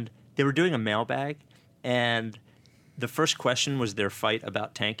 and they were doing a mailbag, and the first question was their fight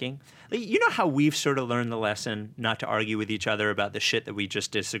about tanking. You know how we've sort of learned the lesson not to argue with each other about the shit that we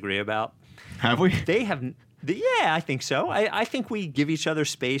just disagree about? Have we? They have. Yeah, I think so. I think we give each other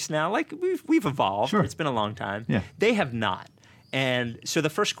space now. Like, we've evolved. Sure. It's been a long time. Yeah. They have not. And so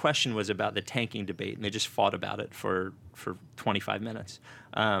the first question was about the tanking debate, and they just fought about it for 25 minutes.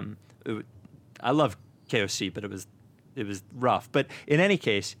 I love KOC, but it was rough. But in any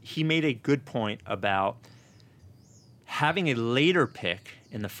case, he made a good point about having a later pick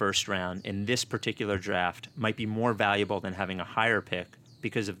in the first round in this particular draft might be more valuable than having a higher pick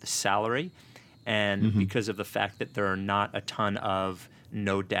because of the salary and because of the fact that there are not a ton of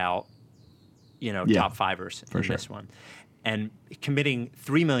no doubt, top fivers in this one. And committing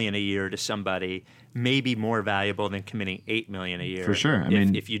 $3 million a year to somebody may be more valuable than committing $8 million a year. For sure. I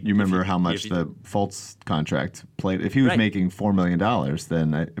mean, you remember how much the Fultz contract played. If he was making $4 million,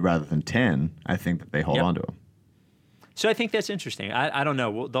 then rather than 10, I think that they hold on to him. So I think that's interesting. I don't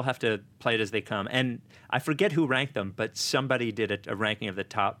know. They'll have to play it as they come. And I forget who ranked them, but somebody did a ranking of the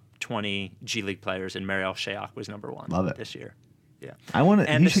top 20 G League players, and Mariel Shayok was number one. Love it. This year. Yeah.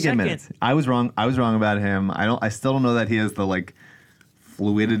 He should get minutes. I was wrong about him. I still don't know that he has the like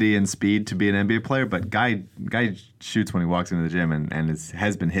fluidity and speed to be an NBA player, but guy shoots when he walks into the gym and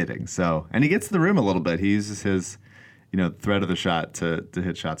has been hitting. So, and he gets to the rim a little bit. He uses his, thread of the shot to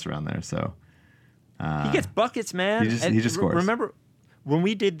hit shots around there. So he gets buckets, man. He just scores. Remember when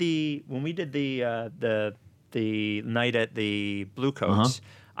we did the night at the Blue Coats,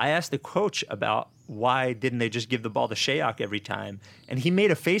 I asked the coach about why didn't they just give the ball to Shayok every time, and he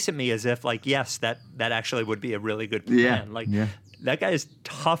made a face at me as if like, yes, that actually would be a really good plan. That guy is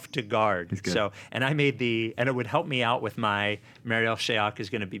tough to guard. He's good. So, and I made and it would help me out with my Mariel Shayok is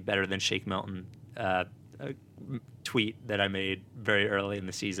going to be better than Shake Milton tweet that I made very early in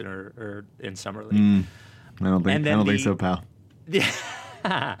the season or in summer league. I don't think so, pal. Yeah.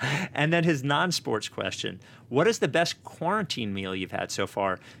 And then his non-sports question: what is the best quarantine meal you've had so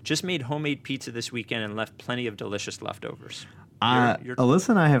far? Just made homemade pizza this weekend and left plenty of delicious leftovers. Alyssa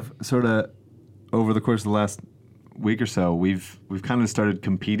and I have sort of, over the course of the last week or so, we've kind of started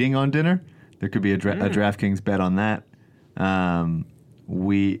competing on dinner. There could be a DraftKings bet on that.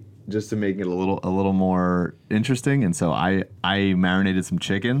 We just to make it a little more interesting, and so I marinated some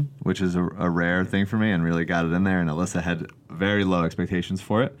chicken, which is a rare thing for me, and really got it in there. And Alyssa had very low expectations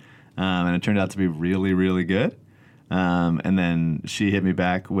for it, and it turned out to be really, really good. And then she hit me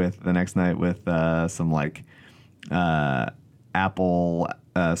back the next night with some like apple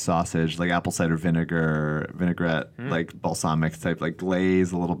sausage, like apple cider vinaigrette, like balsamic type, like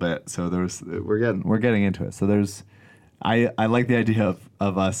glaze a little bit. So we're getting into it. So I like the idea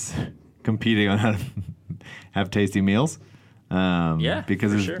of us competing on how to have tasty meals.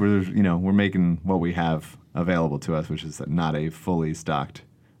 Because we're making what we have available to us, which is not a fully stocked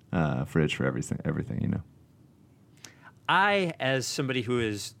fridge for everything. I, as somebody who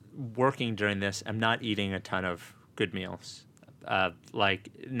is working during this, am not eating a ton of good meals.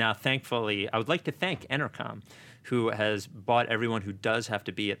 Now, thankfully, I would like to thank Entercom, who has bought everyone who does have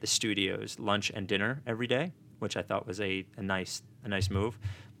to be at the studios lunch and dinner every day, which I thought was a nice move.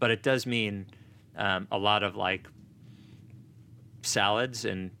 But it does mean a lot of like salads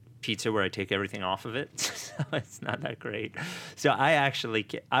and pizza where I take everything off of it. So it's not that great. So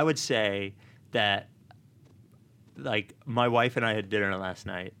I would say that like my wife and I had dinner last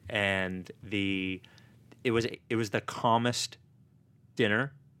night, and it was the calmest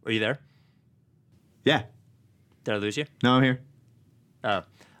dinner. Are you there? Yeah. Did I lose you? No, I'm here. Oh.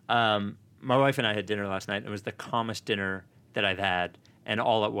 My wife and I had dinner last night, and it was the calmest dinner that I've had, and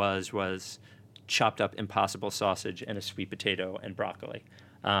all it was chopped up Impossible sausage and a sweet potato and broccoli.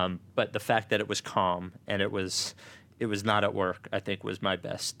 But the fact that it was calm and it was not at work, I think was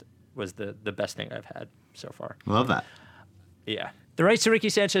the best thing I've had so far. Love that. Yeah. The Rights to Ricky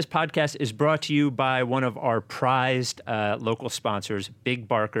Sanchez podcast is brought to you by one of our prized local sponsors, Big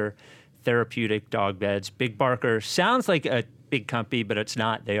Barker Therapeutic Dog Beds. Big Barker sounds like a big company, but it's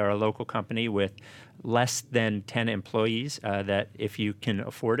not. They are a local company with less than 10 employees that, if you can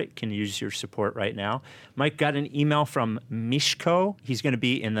afford it, can use your support right now. Mike got an email from Mishko. He's going to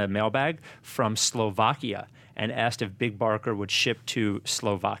be in the mailbag from Slovakia, and asked if Big Barker would ship to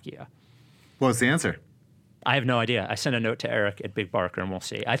Slovakia. What's the answer? I have no idea. I sent a note to Eric at Big Barker, and we'll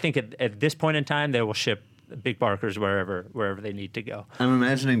see. I think at this point in time, they will ship Big Barkers wherever they need to go. I'm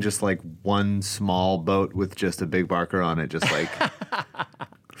imagining just like one small boat with just a Big Barker on it, just like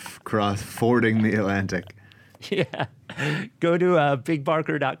fording the Atlantic. Yeah. Go to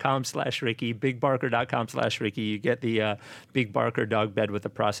bigbarker.com/Ricky, bigbarker.com/Ricky. You get the Big Barker dog bed with the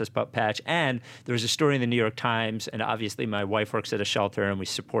processed pup patch. And there was a story in the New York Times, and obviously my wife works at a shelter, and we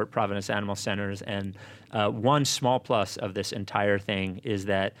support Providence Animal Centers. And one small plus of this entire thing is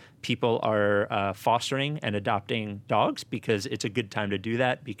that people are fostering and adopting dogs, because it's a good time to do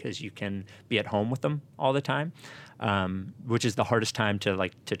that, because you can be at home with them all the time. Which is the hardest time to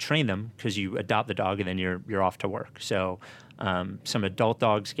train them, because you adopt the dog and then you're off to work. So some adult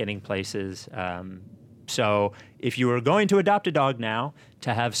dogs getting places. So if you were going to adopt a dog now,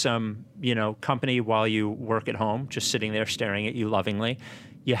 to have some company while you work at home, just sitting there staring at you lovingly,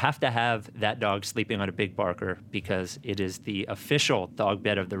 you have to have that dog sleeping on a Big Barker, because it is the official dog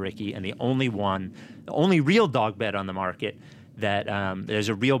bed of the Ricky, and the only real dog bed on the market that there's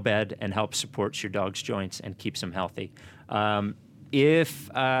a real bed and helps support your dog's joints and keeps them healthy. If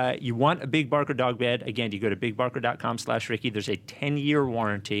you want a Big Barker dog bed, again, you go to bigbarker.com/Ricky. There's a 10-year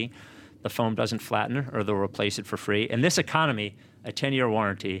warranty. The foam doesn't flatten, or they'll replace it for free. In this economy, a 10-year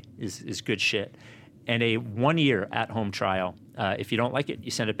warranty is good shit. And a 1-year at-home trial. If you don't like it, you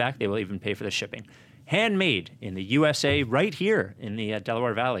send it back. They will even pay for the shipping. Handmade in the USA, right here in the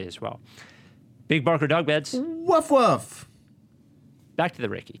Delaware Valley as well. Big Barker dog beds. Woof woof. Back to the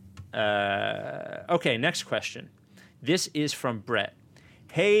Ricky. Okay, next question. This is from Brett.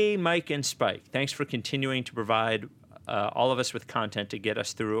 Hey, Mike and Spike. Thanks for continuing to provide all of us with content to get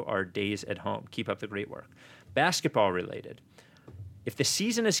us through our days at home. Keep up the great work. Basketball related. If the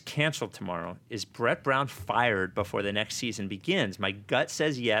season is canceled tomorrow, is Brett Brown fired before the next season begins? My gut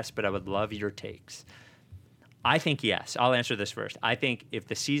says yes, but I would love your takes. I think yes. I'll answer this first. I think if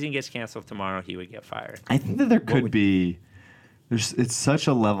the season gets canceled tomorrow, he would get fired. I think that there could be... It's such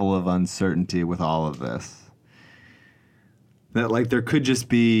a level of uncertainty with all of this that there could just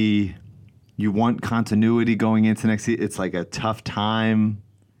be, you want continuity going into next season. It's like a tough time.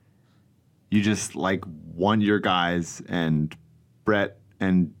 You just want your guys, and Brett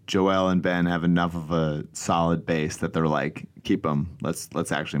and Joel and Ben have enough of a solid base that they're like, keep them.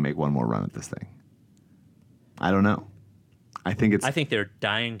 Let's actually make one more run at this thing. I don't know. I think they're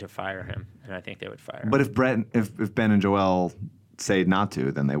dying to fire him, and I think they would fire him. But if Ben and Joel say not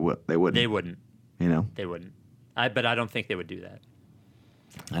to, then they wouldn't. They wouldn't. They wouldn't. But I don't think they would do that.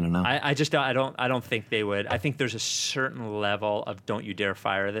 I don't know. I don't think they would. I think there's a certain level of don't you dare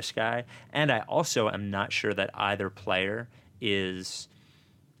fire this guy. And I also am not sure that either player is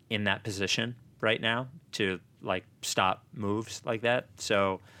in that position right now to stop moves like that.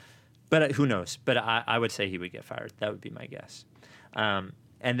 So, but who knows? But I would say he would get fired. That would be my guess. And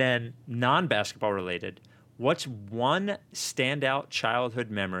then non-basketball related, what's one standout childhood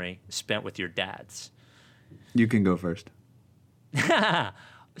memory spent with your dads? You can go first.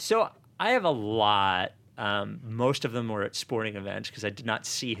 So I have a lot. Most of them were at sporting events because I did not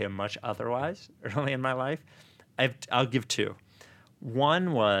see him much otherwise early in my life. I'll give two.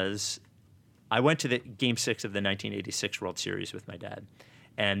 One was I went to the Game 6 of the 1986 World Series with my dad.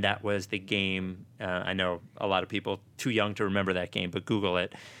 And that was the game, I know a lot of people too young to remember that game, but Google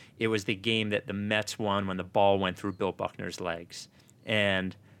it. it was the game that the Mets won when the ball went through Bill Buckner's legs.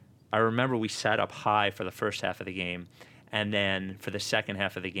 And I remember we sat up high for the first half of the game. And then for the second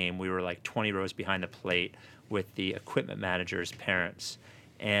half of the game, we were like 20 rows behind the plate with the equipment manager's parents.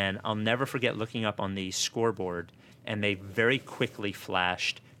 And I'll never forget looking up on the scoreboard, and they very quickly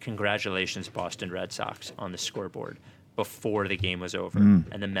flashed, "Congratulations, Boston Red Sox," on the scoreboard before the game was over.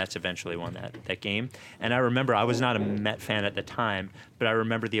 And the Mets eventually won that game. And I remember, I was not a Met fan at the time, but I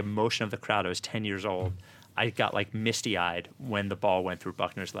remember the emotion of the crowd. I was 10 years old. I got like misty-eyed when the ball went through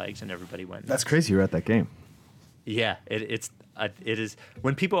Buckner's legs and everybody went nuts. That's crazy. You were at that game. Yeah, it is.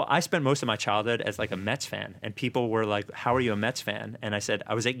 When people, I spent most of my childhood as like a Mets fan, and people were like, "How are you a Mets fan?" And I said,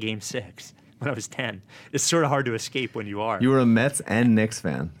 "I was at Game 6 when I was 10." It's sort of hard to escape when you are. You were a Mets and Knicks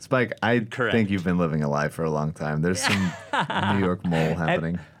fan. Spike, I Correct. think you've been living a lie for a long time. There's some New York mole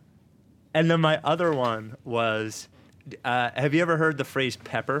happening. And then my other one was, have you ever heard the phrase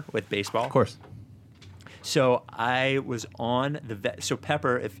pepper with baseball? Of course. So I was on so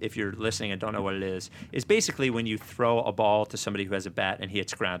pepper, if you're listening and don't know what it is basically when you throw a ball to somebody who has a bat and he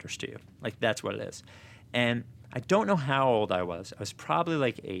hits grounders to you. Like, that's what it is. And I don't know how old I was. I was probably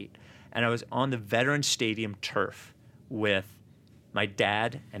like 8. And I was on the Veterans Stadium turf with my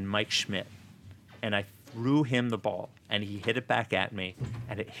dad and Mike Schmidt. And I threw him the ball, and he hit it back at me,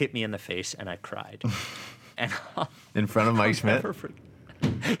 and it hit me in the face, and I cried. And in front of Mike Schmidt?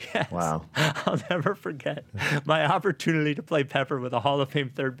 Yes. Wow. I'll never forget my opportunity to play pepper with a Hall of Fame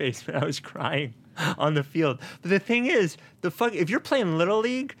third baseman. I was crying on the field. But the thing is, if you're playing Little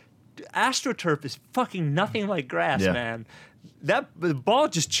League, AstroTurf is fucking nothing like grass, man. The ball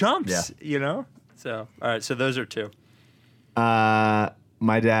just jumps, you know? So, all right, so those are 2.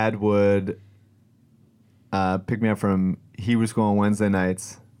 My dad would pick me up from, he was going Wednesday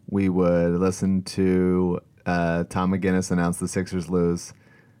nights. We would listen to Tom McGinnis announce the Sixers lose,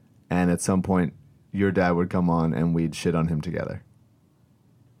 and at some point your dad would come on and we'd shit on him together.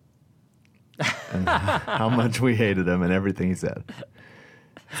 And how much we hated him and everything he said.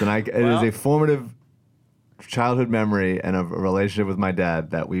 It is a formative childhood memory and a relationship with my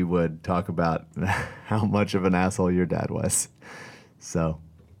dad that we would talk about how much of an asshole your dad was. So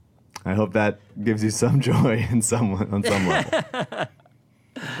I hope that gives you some joy on some level.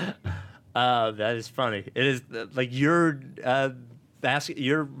 That is funny. It is like your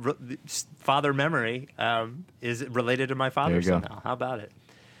father memory is related to my father somehow. How about it?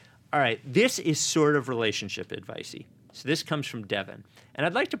 All right, this is sort of relationship advicey. So this comes from Devin, and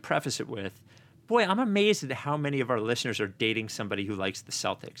I'd like to preface it with, boy, I'm amazed at how many of our listeners are dating somebody who likes the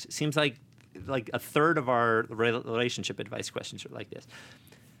Celtics. It seems like a third of our relationship advice questions are like this.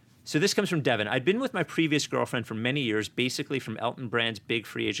 So this comes from Devin. I'd been with my previous girlfriend for many years, basically from Elton Brand's big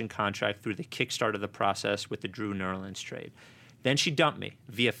free agent contract through the kickstart of the process with the Drew Nerlens trade. Then she dumped me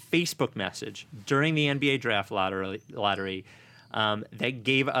via Facebook message during the NBA draft lottery that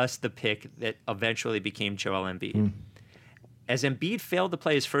gave us the pick that eventually became Joel Embiid. As Embiid failed to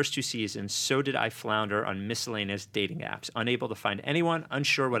play his first 2 seasons, so did I flounder on miscellaneous dating apps, unable to find anyone,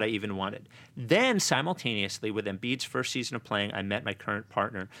 unsure what I even wanted. Then, simultaneously, with Embiid's first season of playing, I met my current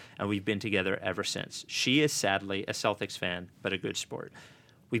partner, and we've been together ever since. She is sadly a Celtics fan, but a good sport.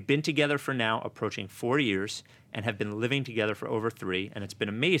 We've been together for now approaching 4 years and have been living together for over 3, and it's been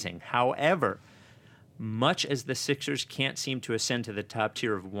amazing. However, much as the Sixers can't seem to ascend to the top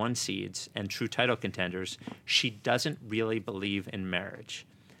tier of 1 seeds and true title contenders, she doesn't really believe in marriage.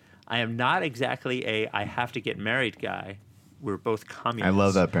 I am not exactly I have to get married guy. We're both communists. I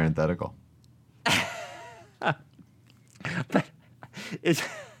love that parenthetical.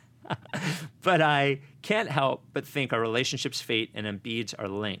 But I can't help but think our relationship's fate and Embiid's are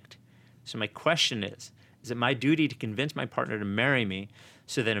linked. So my question is it my duty to convince my partner to marry me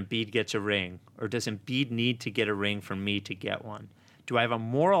so that Embiid gets a ring? Or does Embiid need to get a ring for me to get one? Do I have a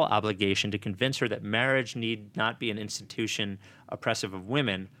moral obligation to convince her that marriage need not be an institution oppressive of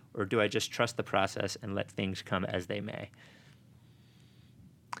women, or do I just trust the process and let things come as they may?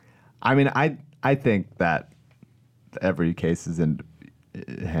 I mean, I think that every case is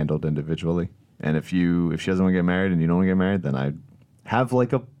handled individually, and if she doesn't want to get married and you don't want to get married, then I have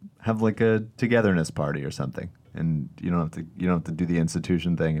like a togetherness party or something. And you don't have to do the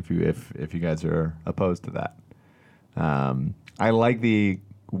institution thing if you guys are opposed to that. I like the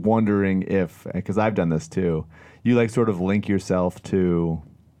wondering if, because I've done this too. You like sort of link yourself to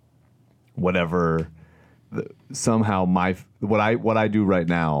whatever somehow what I do right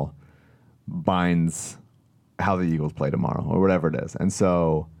now binds how the Eagles play tomorrow or whatever it is, and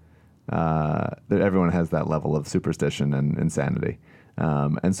so everyone has that level of superstition and insanity,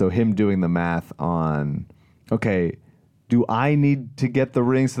 and so him doing the math on. Okay, do I need to get the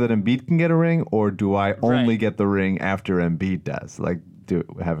ring so that Embiid can get a ring, or do I only get the ring after Embiid does? Like,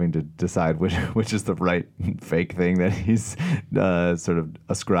 having to decide which is the right fake thing that he's sort of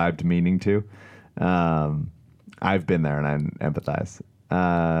ascribed meaning to. I've been there and I empathize.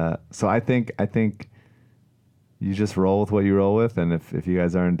 So I think you just roll with what you roll with, and if you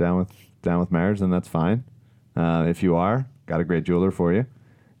guys aren't down with marriage, then that's fine. If you are, got a great jeweler for you.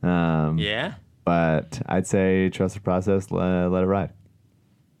 Yeah. But I'd say trust the process, let it ride.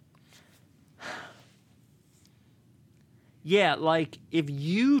 Yeah, like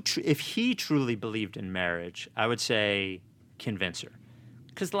if he truly believed in marriage, I would say convince her,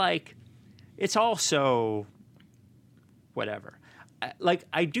 because like it's also whatever.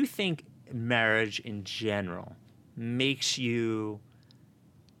 I do think marriage in general makes you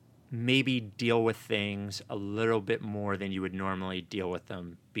maybe deal with things a little bit more than you would normally deal with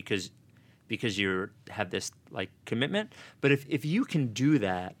them because you have this like commitment. But if you can do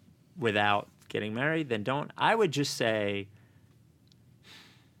that without getting married, then don't. I would just say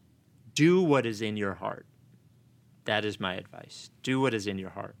do what is in your heart. That is my advice. Do what is in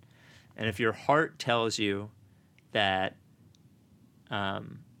your heart. And if your heart tells you that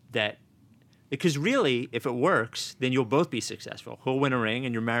because really, if it works, then you'll both be successful. He'll win a ring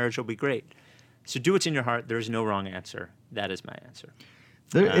and your marriage will be great. So do what's in your heart. There's no wrong answer. That is my answer.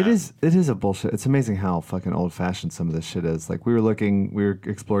 It is a bullshit. It's amazing how fucking old-fashioned some of this shit is. Like we were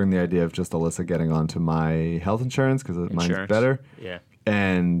exploring the idea of just Alyssa getting onto my health insurance because mine's better. Yeah.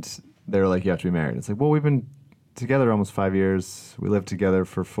 And they were like, you have to be married. It's like, well, we've been together almost 5 years. We lived together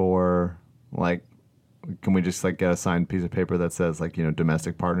for 4. Like, can we just like get a signed piece of paper that says like,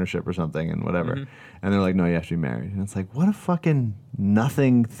 domestic partnership or something and whatever? Mm-hmm. And they're like, no, you have to be married. And it's like, what a fucking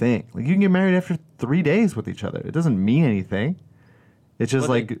nothing thing. Like you can get married after 3 days with each other. It doesn't mean anything. It's just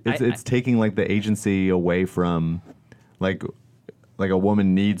it's taking like the agency away from like a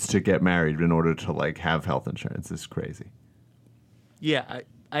woman needs to get married in order to like have health insurance. It's crazy. Yeah,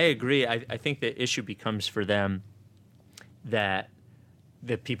 I agree. I think the issue becomes for them that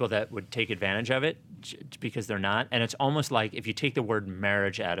the people that would take advantage of it because they're not. And it's almost like if you take the word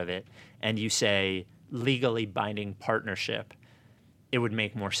marriage out of it and you say legally binding partnership, it would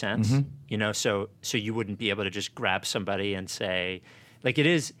make more sense. Mm-hmm. So you wouldn't be able to just grab somebody and say, like it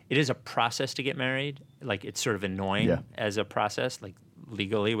is a process to get married. Like it's sort of annoying as a process, like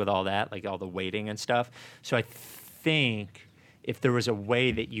legally with all that, like all the waiting and stuff. So I think if there was a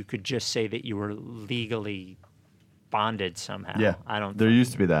way that you could just say that you were legally bonded somehow. Yeah, I don't. There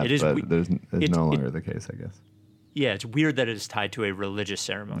used to be that, but it's no longer the case, I guess. Yeah, it's weird that it is tied to a religious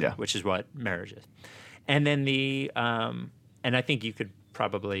ceremony, which is what marriage is. And then and I think you could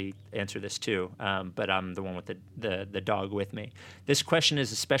probably answer this too, but I'm the one with the dog with me. This question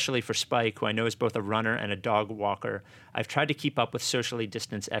is especially for Spike, who I know is both a runner and a dog walker. I've tried to keep up with socially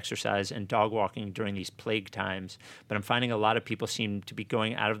distanced exercise and dog walking during these plague times, but I'm finding a lot of people seem to be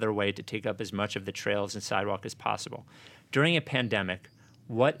going out of their way to take up as much of the trails and sidewalk as possible. During a pandemic,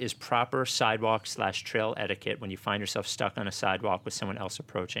 what is proper sidewalk/trail etiquette when you find yourself stuck on a sidewalk with someone else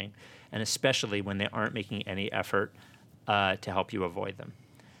approaching, and especially when they aren't making any effort to help you avoid them?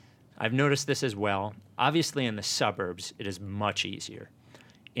 I've noticed this as well. Obviously, in the suburbs, it is much easier.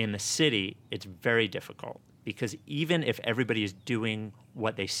 In the city, it's very difficult because even if everybody is doing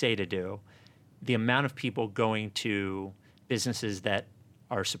what they say to do, the amount of people going to businesses that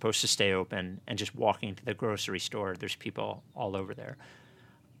are supposed to stay open and just walking to the grocery store, there's people all over there.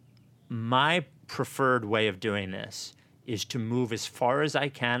 My preferred way of doing this is to move as far as I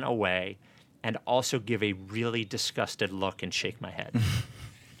can away and also give a really disgusted look and shake my head.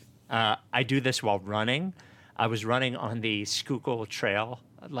 I do this while running. I was running on the Schuylkill Trail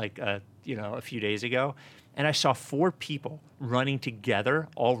a few days ago, and I saw 4 people running together,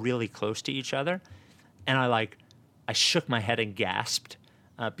 all really close to each other, and I shook my head and gasped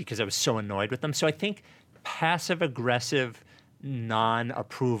because I was so annoyed with them. So I think passive-aggressive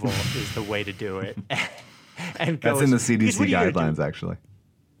non-approval is the way to do it. And that's in the CDC guidelines, actually.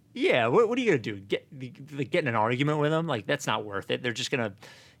 Yeah, what are you gonna do? Get in an argument with them? Like that's not worth it. They're just gonna,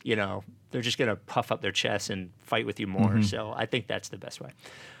 puff up their chests and fight with you more. Mm-hmm. So I think that's the best way.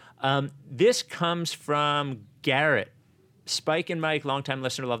 This comes from Garrett. Spike and Mike, longtime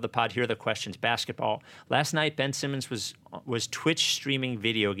listener, love the pod. Here are the questions. Basketball. Last night, Ben Simmons was Twitch streaming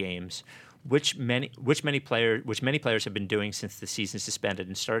video games, which many players have been doing since the season suspended,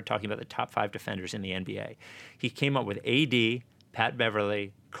 and started talking about the top 5 defenders in the NBA. He came up with AD, Pat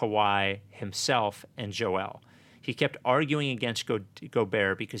Beverly, Kawhi, himself, and Joel. He kept arguing against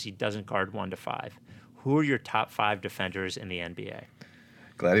Gobert because he doesn't guard 1 to 5. Who are your top 5 defenders in the NBA?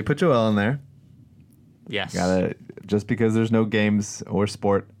 Glad he put Joel in there. Yes. Just because there's no games or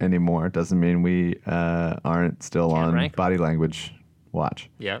sport anymore doesn't mean we aren't still Can't on rank 'em. body language watch.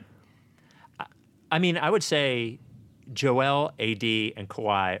 Yep. I mean, I would say Joel, AD, and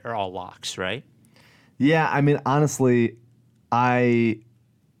Kawhi are all locks, right? Yeah, I mean, honestly, AD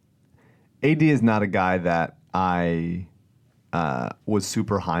is not a guy that I was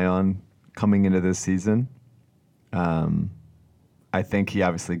super high on coming into this season. I think he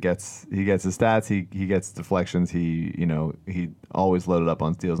obviously gets his stats. He gets deflections. He always loaded up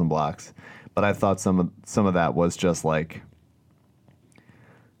on steals and blocks. But I thought some of that was just like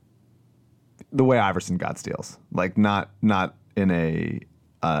the way Iverson got steals, like not in a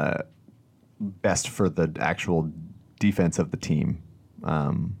best for the actual defense of the team,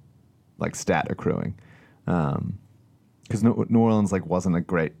 like stat accruing, because New Orleans like wasn't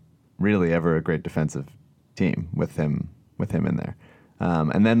really ever a great defensive team with him in there,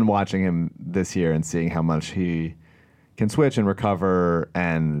 and then watching him this year and seeing how much he can switch and recover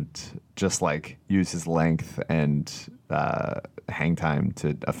and just like use his length and hang time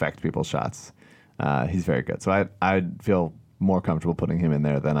to affect people's shots. He's very good. So I'd feel more comfortable putting him in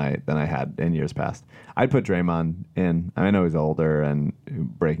there than I had in years past. I'd put Draymond in. I know he's older and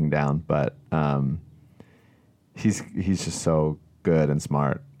breaking down, but he's just so good and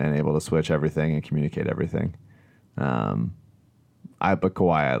smart and able to switch everything and communicate everything. But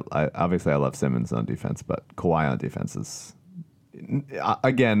Kawhi, obviously I love Simmons on defense, but Kawhi on defense is,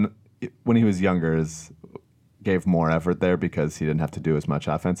 again, when he was younger, gave more effort there because he didn't have to do as much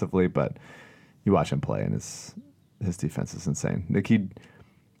offensively. But you watch him play, and his defense is insane. Like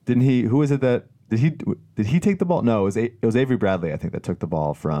who was it that did he take the ball? No, it was Avery Bradley, I think, that took the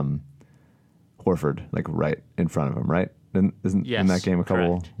ball from Horford, like right in front of him, right? In that game a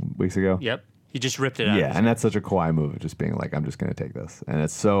couple weeks ago? Yep. He just ripped it out. Yeah, and that's such a Kawhi move of just being like, I'm just going to take this. And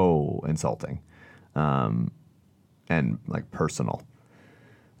it's so insulting and like personal.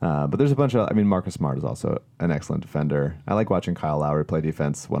 But there's a bunch of, Marcus Smart is also an excellent defender. I like watching Kyle Lowry play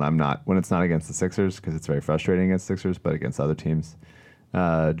defense when it's not against the Sixers, because it's very frustrating against Sixers, but against other teams.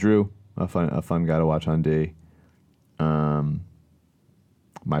 Drew, a fun guy to watch on D. My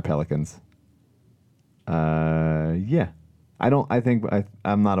Pelicans. Yeah.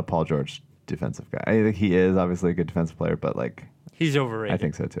 I'm not a Paul George defensive guy. I think he is obviously a good defensive player, but like he's overrated. I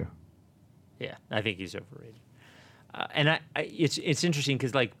think so too. Yeah, I think he's overrated. And it's interesting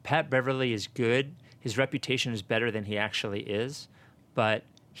because like Pat Beverly is good. His reputation is better than he actually is, but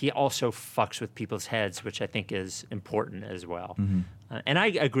he also fucks with people's heads, which I think is important as well. Mm-hmm. And I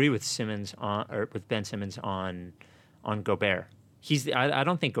agree with with Ben Simmons on Gobert. I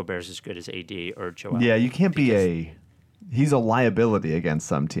don't think Gobert's as good as AD or Joel. Yeah, you can't he's a liability against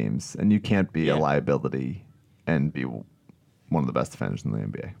some teams, and you can't be a liability and be one of the best defenders in the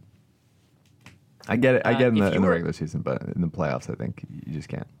NBA. I get it. In the regular season, but in the playoffs, I think you just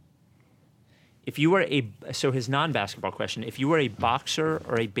can't. If you were his non-basketball question, if you were a boxer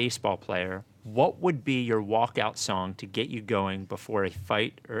or a baseball player, what would be your walkout song to get you going before a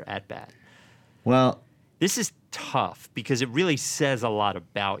fight or at bat? Well, this is tough because it really says a lot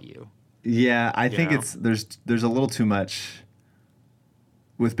about you. Yeah, I think there's a little too much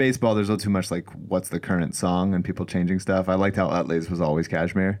with baseball. There's a little too much like what's the current song and people changing stuff. I liked how Utley's was always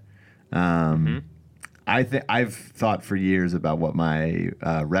Kashmir. I've thought for years about what my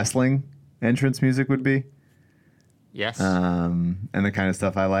wrestling entrance music would be. Yes. And the kind of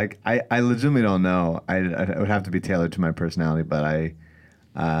stuff I like. I legitimately don't know. I would have to be tailored to my personality, but I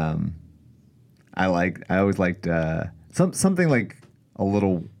always liked something like a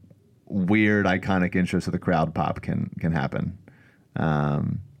little weird, iconic intro so the crowd pop can happen.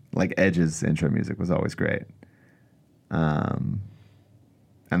 Like Edge's intro music was always great. And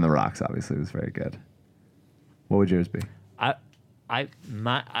The Rock's obviously was very good. What would yours be? I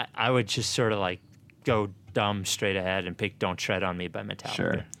would just sort of like go dumb straight ahead and pick "Don't Tread on Me" by Metallica.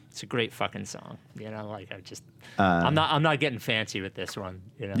 Sure. It's a great fucking song. I'm not getting fancy with this one.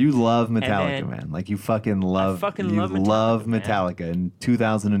 You love Metallica, man. Like you fucking love. love Metallica. In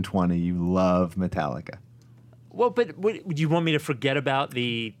 2020, you love Metallica. Well, but would you want me to forget about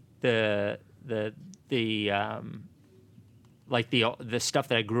the stuff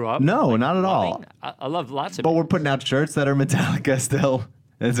that I grew up? No, not at all. I love lots of. But we're putting out shirts that are Metallica still.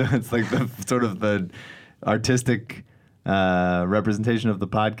 It's like the sort of the artistic representation of the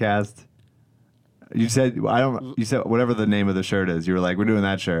podcast. You said whatever the name of the shirt is. You were like, we're doing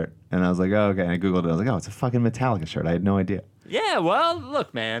that shirt, and I was like, oh, okay. And I googled it. I was like, oh, it's a fucking Metallica shirt. I had no idea. Yeah, well,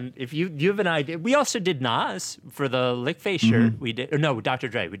 look, man. If you have an idea, we also did Nas for the Lick Face shirt. We did, or no, Dr.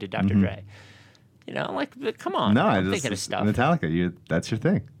 Dre. We did Dr. Dre. Come on. No, I'm thinking of stuff. Metallica. That's your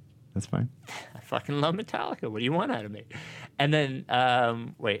thing. That's fine. I fucking love Metallica. What do you want out of me? And then,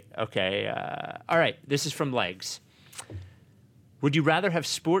 wait, okay. All right, this is from Legs. Would you rather have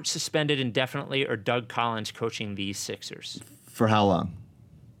sports suspended indefinitely or Doug Collins coaching these Sixers? For how long?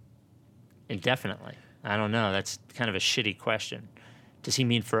 Indefinitely. I don't know. That's kind of a shitty question. Does he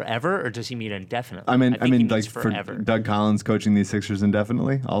mean forever or does he mean indefinitely? I mean, like forever. for Doug Collins coaching these Sixers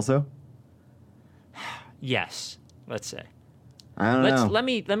indefinitely also? Yes, let's say. I don't know. Let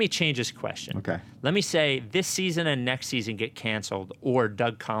me change this question. Okay. Let me say this season and next season get canceled, or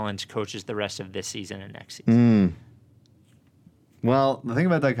Doug Collins coaches the rest of this season and next season. Well, the thing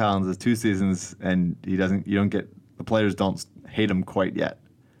about Doug Collins is 2 seasons, and the players don't hate him quite yet.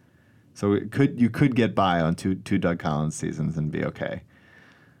 So you could get by on two Doug Collins seasons and be okay.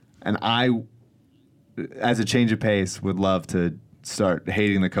 And I, as a change of pace, would love to start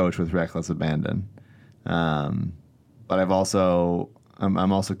hating the coach with reckless abandon. But I'm also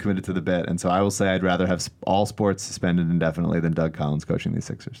committed to the bit, and so I will say I'd rather have all sports suspended indefinitely than Doug Collins coaching these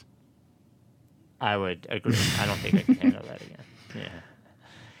Sixers. I would agree. I don't think I can handle that again. Yeah.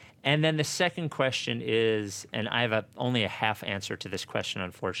 And then the second question is, and I have only a half answer to this question,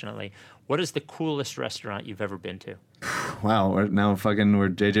 unfortunately. What is the coolest restaurant you've ever been to? Wow, we're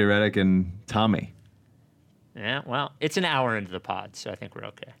JJ Redick and Tommy. Yeah, well, it's an hour into the pod, so I think we're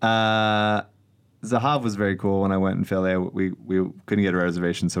okay. Zahav was very cool when I went in Philly. We couldn't get a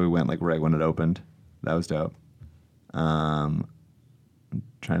reservation, so we went like right when it opened. That was dope. I'm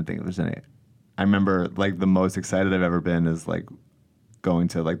trying to think if there's any. I remember like the most excited I've ever been is like going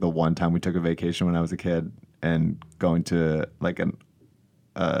to like the one time we took a vacation when I was a kid and going to like an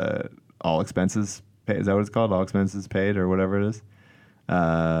all expenses paid. Is that what it's called? All expenses paid or whatever it is.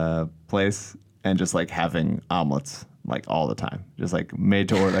 Place and just like having omelets like all the time, just like made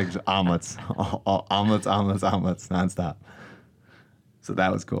to order, like just omelets, omelets nonstop. So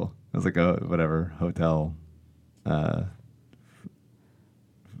that was cool. It was like a whatever hotel.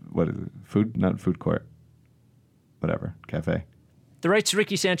 What is it? Food? Not food court. Whatever. Cafe. The Rights to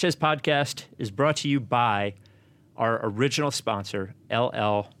Ricky Sanchez podcast is brought to you by our original sponsor,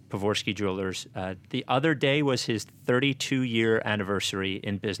 LL Pavorsky Jewelers. The other day was his 32-year anniversary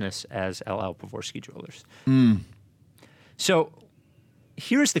in business as LL Pavorsky Jewelers. So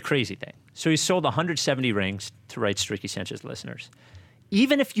here's the crazy thing. So he sold 170 rings to Rights to Ricky Sanchez listeners.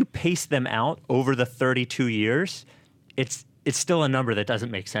 Even if you pace them out over the 32 years, it's still a number that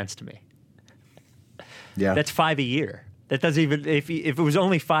doesn't make sense to me. Yeah. That's 5 a year. That doesn't even, if it was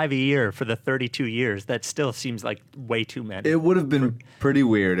only 5 a year for the 32 years, that still seems like way too many. It would have been pretty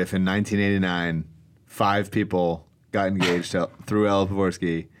weird if in 1989, 5 people got engaged through L.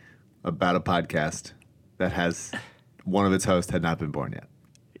 Pavorsky about a podcast that has one of its hosts had not been born yet.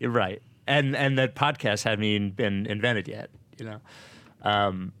 You're right. And that podcast hadn't even been invented yet, you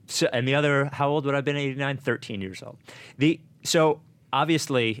know. So, and the other, how old would I have been in 89? 13 years old. So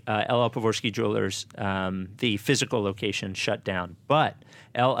obviously, LL Pavorsky Jewelers, the physical location shut down, but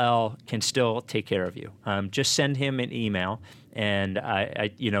LL can still take care of you. Just send him an email, and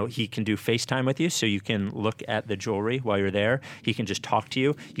he can do FaceTime with you, so you can look at the jewelry while you're there. He can just talk to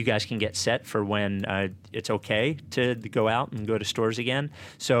you. You guys can get set for when it's okay to go out and go to stores again.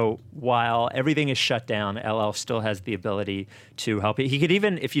 So while everything is shut down, LL still has the ability to help you. He could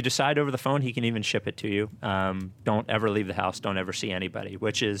even, if you decide over the phone, he can even ship it to you. Don't ever leave the house. Don't ever see anybody,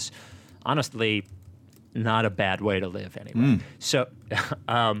 which is honestly not a bad way to live anyway. So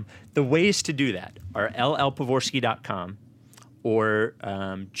the ways to do that are llpavorsky.com, or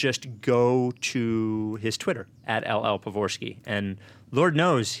just go to his Twitter at LL Pavorsky. And Lord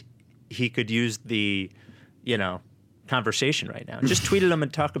knows he could use the, conversation right now. Just tweet at him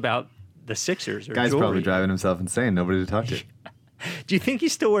and talk about the Sixers or Guy's jewelry. probably driving himself insane. Nobody to talk to. Do you think he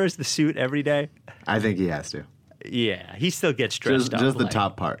still wears the suit every day? I think he has to. Yeah, he still gets dressed up. Just the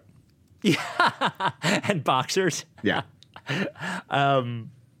top part. Yeah, and boxers. Yeah.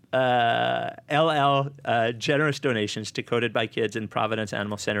 LL generous donations to Coded by Kids and Providence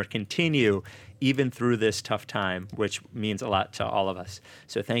Animal Center continue even through this tough time, which means a lot to all of us.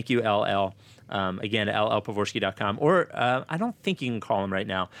 So thank you, LL. Again, llpavorsky.com. Or I don't think you can call him right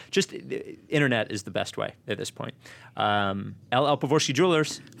now. Just the internet is the best way at this point. LL Pavorsky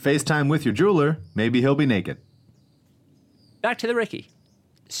Jewelers. FaceTime with your jeweler. Maybe he'll be naked. Back to the Ricky.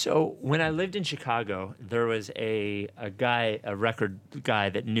 So when I lived in Chicago, there was a record guy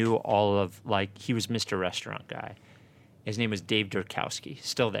that knew all of, he was Mr. Restaurant guy. His name was Dave Durkowski,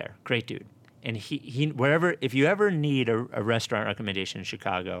 still there, great dude. And he wherever, if you ever need a restaurant recommendation in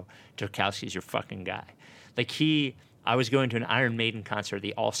Chicago, Durkowski's your fucking guy. I was going to an Iron Maiden concert at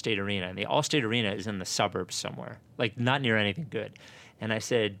the Allstate Arena, and the Allstate Arena is in the suburbs somewhere, not near anything good. And I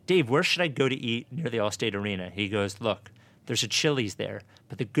said, Dave, where should I go to eat near the Allstate Arena? He goes, look, there's a Chili's there.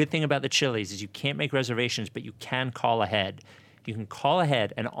 But the good thing about the Chili's is you can't make reservations, but you can call ahead. You can call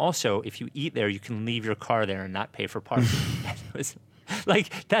ahead. And also, if you eat there, you can leave your car there and not pay for parking. And it was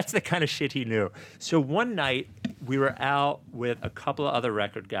like, that's the kind of shit he knew. So one night, we were out with a couple of other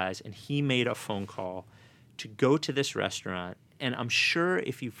record guys, and he made a phone call to go to this restaurant. And I'm sure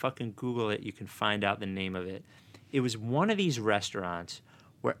if you fucking Google it, you can find out the name of it. It was one of these restaurants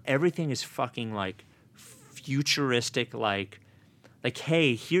where everything is fucking like futuristic, like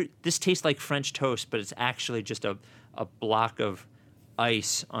hey, here, this tastes like French toast, but it's actually just a block of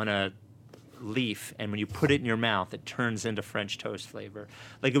ice on a leaf, and when you put it in your mouth, it turns into French toast flavor.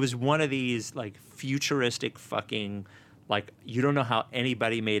 Like, it was one of these like futuristic fucking, like, you don't know how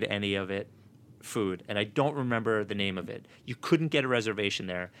anybody made any of it food, and I don't remember the name of it. You couldn't get a reservation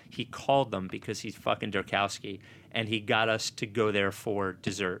there. He called them because he's fucking Durkowski, and he got us to go there for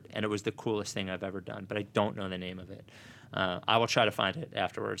dessert, and it was the coolest thing I've ever done, but I don't know the name of it. I will try to find it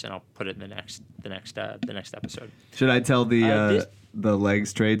afterwards, and I'll put it in the next episode. Should I tell the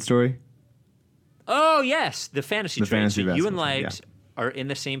Legs trade story? Oh yes, the fantasy trade. Fantasy so you and Legs are in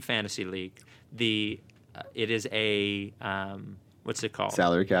the same fantasy league. It is a what's it called?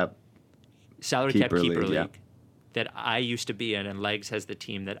 Salary cap Keeper league yeah. That I used to be in, and Legs has the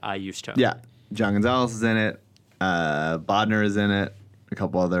team that I used to own. Yeah, John Gonzalez is in it. Bodner is in it. A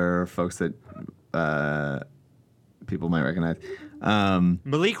couple other folks that people might recognize.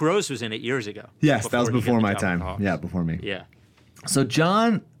 Malik Rose was in it years ago. Yes, that was before my time. Yeah, before me. Yeah. So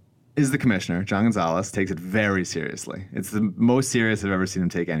John is the commissioner. John Gonzalez takes it very seriously. It's the most serious I've ever seen him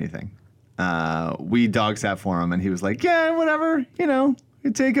take anything. We dog sat for him, and he was like, yeah, whatever, you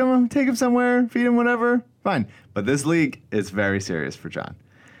take him somewhere, feed him whatever, fine. But this league is very serious for John.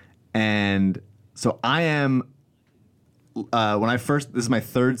 And so I am, this is my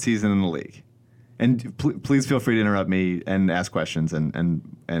third season in the league. And please feel free to interrupt me and ask questions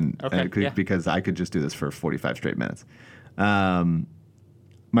because I could just do this for 45 straight minutes.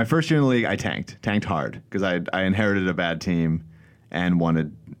 My first year in the league, I tanked hard because I inherited a bad team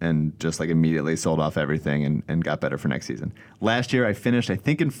and just like immediately sold off everything and got better for next season. Last year, I finished, I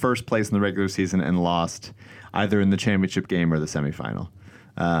think, in first place in the regular season and lost either in the championship game or the semifinal.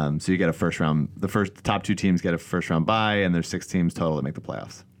 So you get a first round. The top two teams get a first round bye, and there's 6 teams total that make the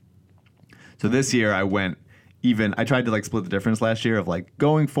playoffs. So this year, I went even. I tried to like split the difference last year of like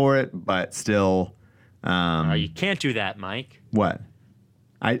going for it, but still. You can't do that, Mike. What?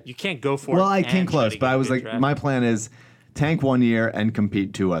 You can't go for it. Well, I came close, but I was like, my plan is tank 1 year and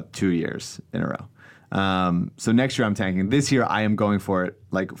compete 2 years in a row. So next year I'm tanking. This year I am going for it,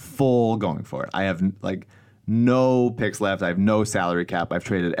 like full going for it. I have like no picks left. I have no salary cap. I've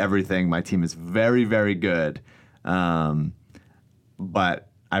traded everything. My team is very, very good. But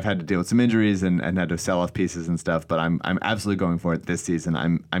I've had to deal with some injuries and had to sell off pieces and stuff. But I'm absolutely going for it this season.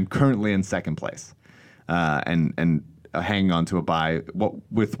 I'm currently in second place, and hanging on to a bye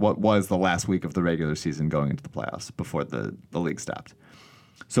with what was the last week of the regular season going into the playoffs before the league stopped.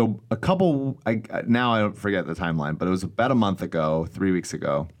 So now I don't forget the timeline, but it was about a month ago, 3 weeks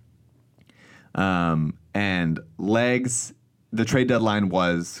ago, and Legs, the trade deadline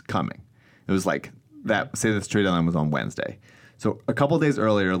was coming. It was like that. Say this trade deadline was on Wednesday. So a couple of days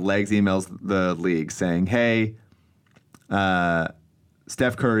earlier, Legs emails the league saying, "Hey,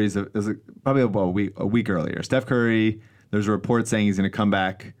 Steph Curry's probably a week earlier. Steph Curry, there's a report saying he's going to come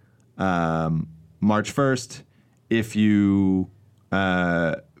back March 1st. If you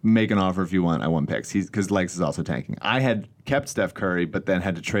make an offer, if you want, I want picks. Because Legs is also tanking. I had kept Steph Curry, but then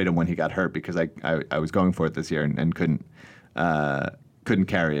had to trade him when he got hurt because I was going for it this year and couldn't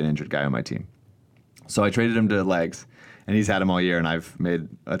carry an injured guy on my team. So I traded him to Legs, and he's had him all year, and I've made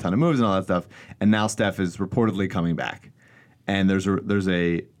a ton of moves and all that stuff. And now Steph is reportedly coming back. And there's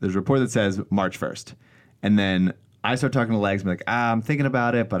a report that says March 1st. And then I start talking to Legs and be like, I'm thinking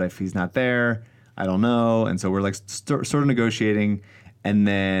about it, but if he's not there, I don't know. And so we're like sort of negotiating. And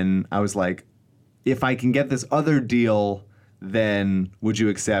then I was like, if I can get this other deal, then would you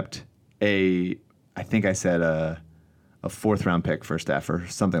accept I think I said a 4th round pick for Steph or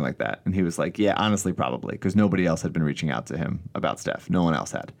something like that. And he was like, yeah, honestly, probably, because nobody else had been reaching out to him about Steph. No one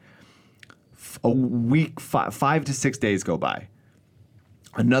else had. A week, 5 to 6 days go by.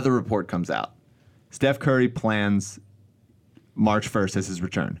 Another report comes out. Steph Curry plans March 1st as his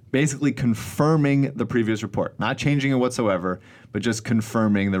return, basically confirming the previous report, not changing it whatsoever, but just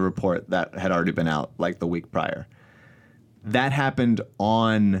confirming the report that had already been out like the week prior. That happened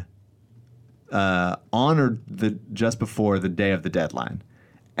on or just before the day of the deadline.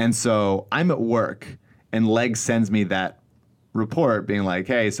 And so I'm at work, and Legs sends me that report being like,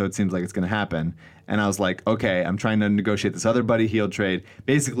 hey, so it seems like it's going to happen. And I was like, okay, I'm trying to negotiate this other Buddy Hield trade.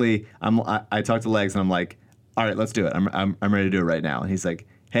 Basically, I talked to Legs and I'm like, all right, let's do it. I'm ready to do it right now. And he's like,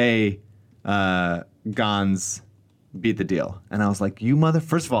 hey, Gons beat the deal. And I was like,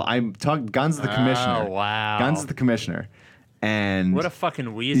 first of all, Gons is the commissioner. Oh, wow. Gons is the commissioner. And what a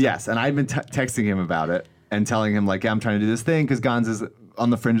fucking weasel. Yes, and I've been texting him about it and telling him like, yeah, I'm trying to do this thing because Gons is on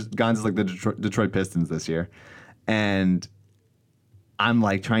the fringe. Gons is like the Detroit Pistons this year. And I'm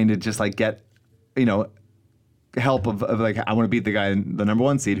like trying to just like get, help of like, I want to beat the guy, the number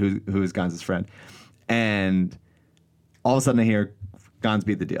 1 seed who is Gons' friend. And all of a sudden I hear Gons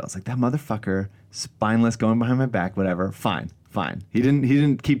beat the deal. It's like, that motherfucker, spineless, going behind my back, whatever. Fine. He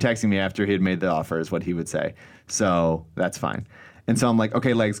didn't keep texting me after he had made the offer, is what he would say. So that's fine. And so I'm like,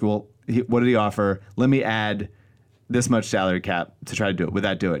 okay, Legs, well, what did he offer? Let me add this much salary cap to try to do it. Would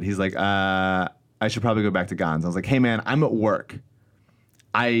that do it? He's like, I should probably go back to Gons. I was like, hey man, I'm at work.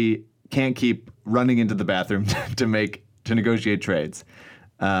 I can't keep running into the bathroom to negotiate trades.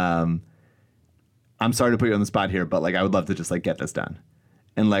 I'm sorry to put you on the spot here, but like I would love to just like get this done.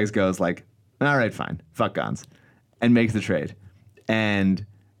 And Legs goes like, all right, fine, fuck Gons, and makes the trade. And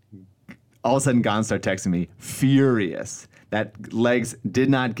all of a sudden, Gons start texting me furious that Legs did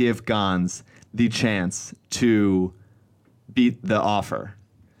not give Gons the chance to beat the offer,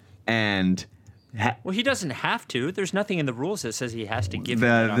 and. Well, he doesn't have to. There's nothing in the rules that says he has to give.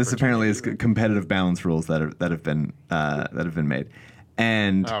 This apparently is competitive balance rules that have been made,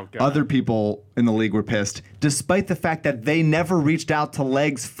 and other people in the league were pissed, despite the fact that they never reached out to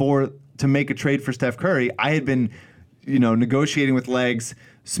Legs to make a trade for Steph Curry. I had been, negotiating with Legs,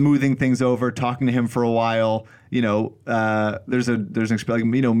 smoothing things over, talking to him for a while. There's an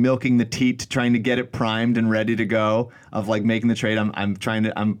milking the teat, trying to get it primed and ready to go of like making the trade. I'm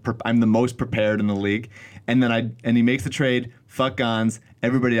the most prepared in the league, and he makes the trade. Fuck Gons.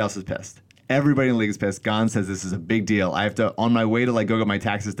 Everybody else is pissed. Everybody in the league is pissed. Gons says this is a big deal. I have to, on my way to like go get my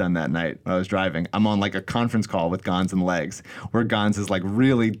taxes done that night when I was driving, I'm on like a conference call with Gons and Legs where Gons is like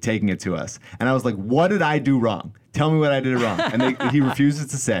really taking it to us. And I was like, what did I do wrong? Tell me what I did wrong. And he refuses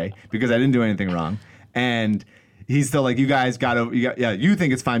to say because I didn't do anything wrong. And he's still like, you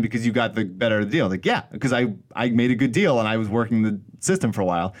think it's fine because you got the better of the deal. Like, yeah, because I made a good deal and I was working the system for a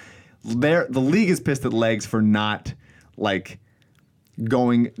while. The league is pissed at Legs for not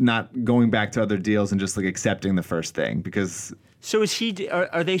going back to other deals and just like accepting the first thing because. So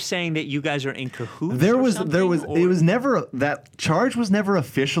are they saying that you guys are in cahoots? It was never, that charge was never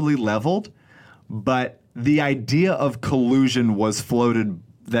officially leveled, but the idea of collusion was floated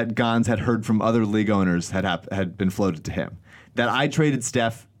that Gons had heard from other league owners had been floated to him. That I traded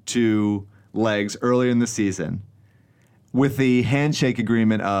Steph to Legs earlier in the season with the handshake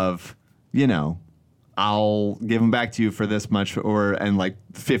agreement of, I'll give him back to you for this much and like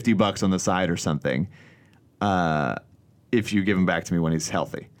 $50 on the side or something if you give him back to me when he's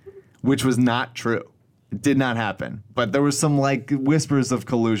healthy, which was not true. It did not happen. But there was some like whispers of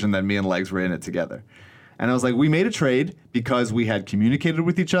collusion that me and Legs were in it together. And I was like, we made a trade because we had communicated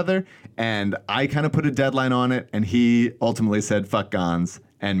with each other, and I kind of put a deadline on it, and he ultimately said, fuck Gons,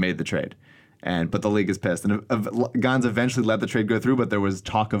 and made the trade. But the league is pissed. And Gons eventually let the trade go through, but there was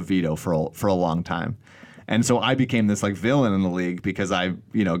talk of veto for a long time. And so I became this like villain in the league because I,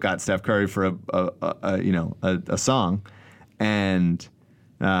 got Steph Curry for a song and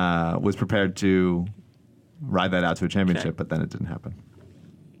was prepared to ride that out to a championship, but then it didn't happen.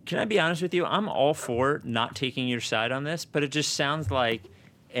 Can I be honest with you? I'm all for not taking your side on this, but it just sounds like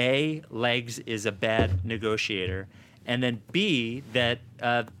A, Legs is a bad negotiator, and then B, that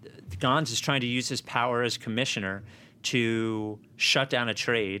Gons is trying to use his power as commissioner to shut down a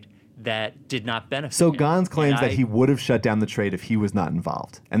trade that did not benefit So him. Gons claims that he would have shut down the trade if he was not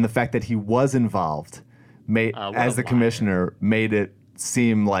involved. And the fact that he was involved as the commissioner made it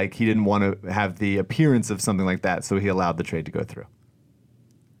seem like he didn't want to have the appearance of something like that, so he allowed the trade to go through.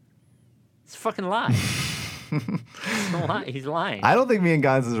 It's a fucking lie. It's a lie. He's lying. I don't think me and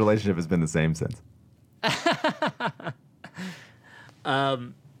Gons' relationship has been the same since.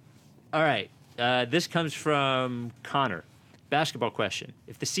 All right. This comes from Connor. Basketball question.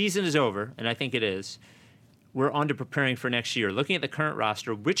 If the season is over, and I think it is, we're on to preparing for next year. Looking at the current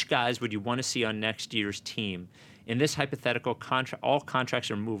roster, which guys would you want to see on next year's team? In this hypothetical contract, all contracts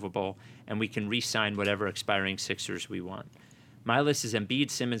are movable, and we can re-sign whatever expiring Sixers we want. My list is Embiid,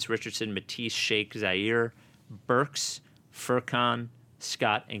 Simmons, Richardson, Matisse, Shake, Zaire, Burks, Furkan,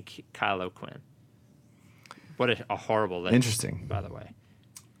 Scott, and Kyle O'Quinn. What a horrible list. Interesting. By the way.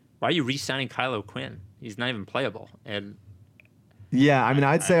 Why are you re-signing Kyle O'Quinn? He's not even playable. And yeah, I mean,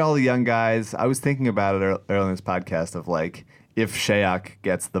 I'd say all the young guys. I was thinking about it earlier in this podcast of like, if Shayok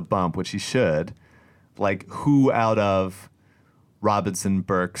gets the bump, which he should, like who out of Robinson,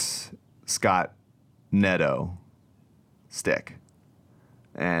 Burks, Scott, Neto stick?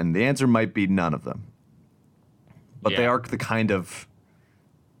 And the answer might be none of them. But they are the kinds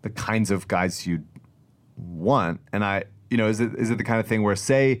of guys you want. And is it the kind of thing where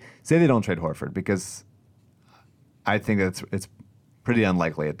say they don't trade Horford, because I think it's pretty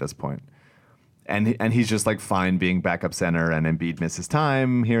unlikely at this point. And he's just like fine being backup center, and Embiid misses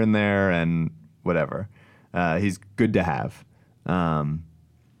time here and there and whatever. He's good to have.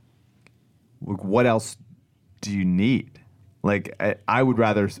 What else do you need? Like I'd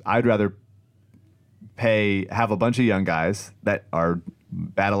rather have a bunch of young guys that are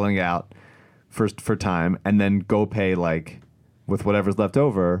battling out for time, and then go pay like with whatever's left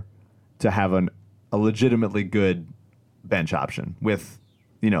over to have a legitimately good bench option with,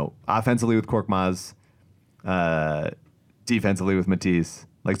 offensively with Korkmaz, defensively with Matisse,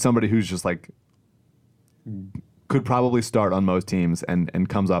 like somebody who's just like could probably start on most teams and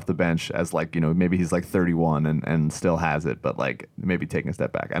comes off the bench as like, maybe he's like 31 and still has it, but like maybe taking a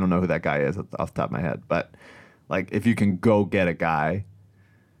step back. I don't know who that guy is off the top of my head, but like if you can go get a guy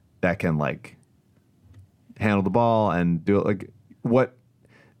that can like handle the ball and do it, like what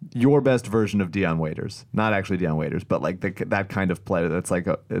your best version of Dion Waiters, not actually Dion Waiters, but like that kind of player that's like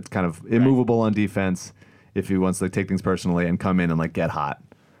it's kind of immovable on defense if he wants to take things personally and come in and like get hot,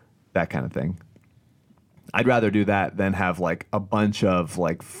 that kind of thing. I'd rather do that than have like a bunch of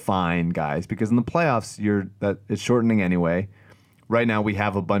like fine guys, because in the playoffs it's shortening anyway. Right now we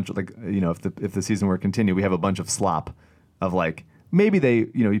have a bunch of like, if the season were to continue, we have a bunch of slop of like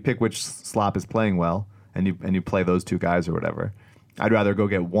maybe you pick which slop is playing well and you play those two guys or whatever. I'd rather go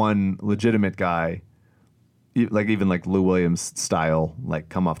get one legitimate guy, like even like Lou Williams style, like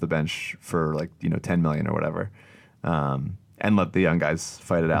come off the bench for like $10 million or whatever, and let the young guys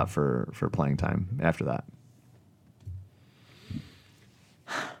fight it out for playing time after that.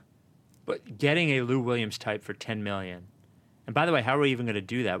 But getting a Lou Williams type for $10 million, and by the way, how are we even going to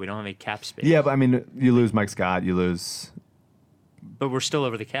do that? We don't have any cap space. Yeah, but I mean, you lose Mike Scott, you lose. But we're still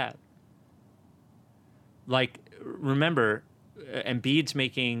over the cap. Like, remember, Embiid's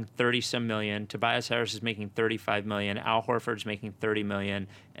making 30-some million, Tobias Harris is making 35 million, Al Horford's making 30 million,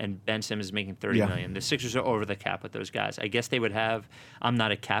 and Ben Simmons is making 30 million. The Sixers are over the cap with those guys. I guess they would have, I'm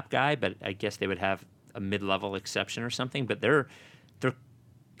not a cap guy, but I guess they would have a mid-level exception or something, but they're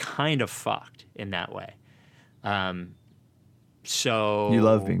kind of fucked in that way. So you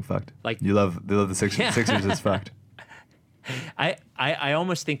love being fucked. Like they love the Sixers. Sixers is fucked. I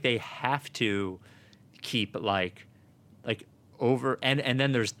almost think they have to keep like over and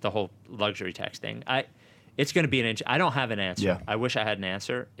then there's the whole luxury tax thing. It's going to be an I don't have an answer. Yeah. I wish I had an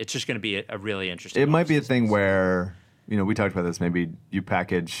answer. It's just going to be a really interesting. It might be a thing where we talked about this. Maybe you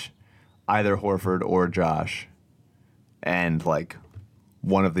package either Horford or Josh, and like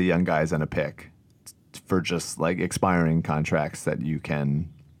one of the young guys and a pick for just like expiring contracts that you can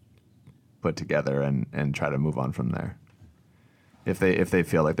put together and try to move on from there. If they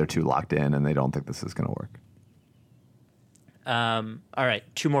feel like they're too locked in and they don't think this is going to work. All right,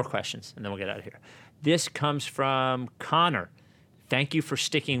 2 more questions, and then we'll get out of here. This comes from Connor. Thank you for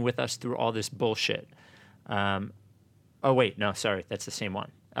sticking with us through all this bullshit. Oh, wait, no, sorry, that's the same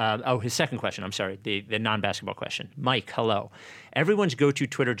one. His second question, I'm sorry, the non-basketball question. Mike, hello. Everyone's go-to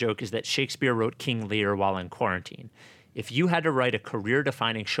Twitter joke is that Shakespeare wrote King Lear while in quarantine. If you had to write a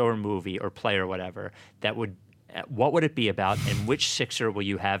career-defining show or movie or play or whatever, what would it be about, and which Sixer will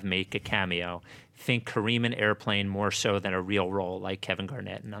you have make a cameo? Think Kareem in Airplane more so than a real role like Kevin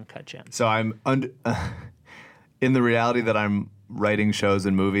Garnett in Uncut Gems. So I'm in the reality that I'm writing shows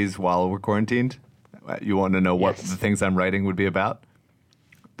and movies while we're quarantined. You want to know what the things I'm writing would be about?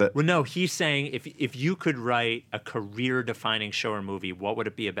 Well, no, he's saying if you could write a career-defining show or movie, what would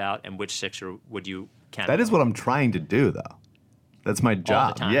it be about, and which Sixer would you cast? That is what I'm trying to do, though. That's my job.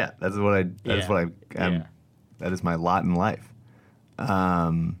 All the time. Yeah, that's what I am. Yeah. That is my lot in life.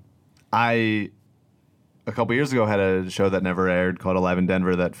 I a couple years ago had a show that never aired called Alive in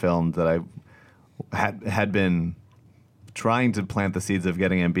Denver that filmed that I had been trying to plant the seeds of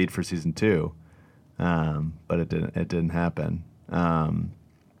getting Embiid for season 2, but it didn't happen.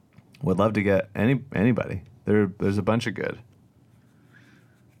 Would love to get anybody. There's a bunch of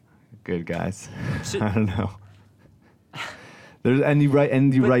good guys. So, I don't know. You write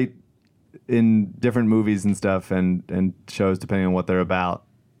in different movies and stuff and shows depending on what they're about.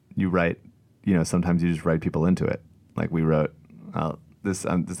 You write, sometimes you just write people into it. Like we wrote this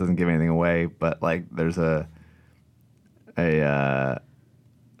doesn't give anything away, but like there's a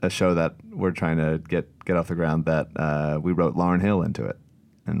a show that we're trying to get off the ground that we wrote Lauryn Hill into it,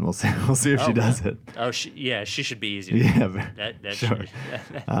 and we'll see if she does it. Oh, she should be easy. Yeah, that sure. Good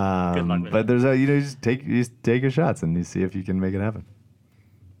luck with but that. there's you just take your shots and you see if you can make it happen.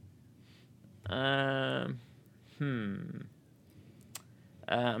 I'm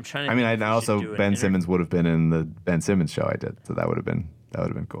trying to. I mean, think if we I also should do an Ben Simmons would have been in the Ben Simmons show I did, so that would have been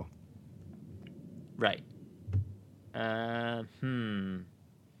cool. Right. I'm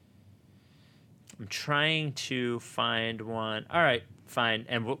trying to find one. All right, fine,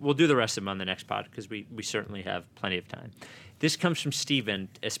 and we'll do the rest of them on the next pod because we certainly have plenty of time. This comes from Steven,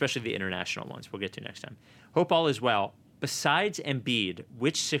 especially the international ones. We'll get to next time. Hope all is well. Besides Embiid,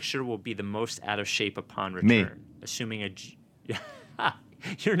 which Sixer will be the most out of shape upon return? Me. Assuming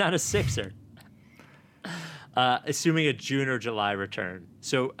you're not a Sixer. Assuming a June or July return.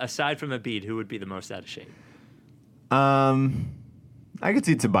 So aside from Embiid, who would be the most out of shape? I could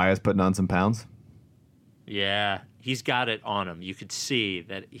see Tobias putting on some pounds. Yeah, he's got it on him. You could see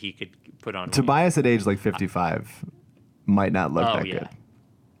that he could put on. Tobias at age like 55 might not look that yeah. good.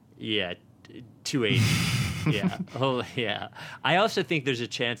 Yeah, 280. Yeah. Oh, yeah. I also think there's a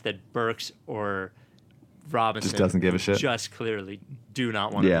chance that Burks or Robinson Just doesn't give a shit. Just clearly do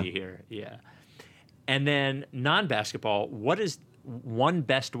not want to be here. Yeah. And then non-basketball, what is one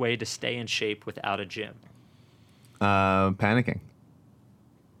best way to stay in shape without a gym? Panicking.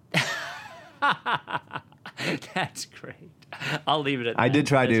 That's great. I'll leave it at that. I did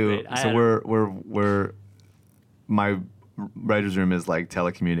try That's to. great. So we're my writer's room is like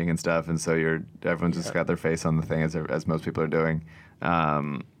telecommuting and stuff, and so everyone's just got their face on the thing as most people are doing.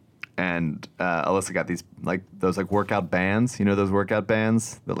 And Alyssa got these those workout bands. You know those workout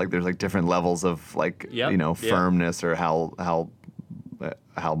bands that there's different levels of firmness or how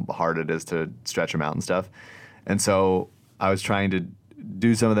hard it is to stretch them out and stuff. And so I was trying to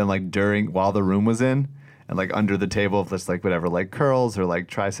do some of them while the room was in, and under the table, if there's whatever, curls or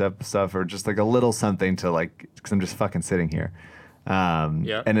tricep stuff or just a little something to because I'm just fucking sitting here.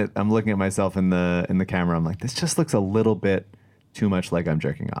 And I'm looking at myself in the camera. I'm like, this just looks a little bit too much like I'm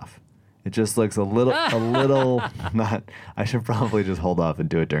jerking off. It just looks a little not. I should probably just hold off and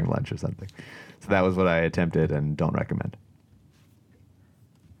do it during lunch or something. So that was what I attempted and don't recommend.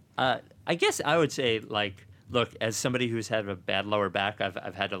 I guess I would say look, as somebody who's had a bad lower back,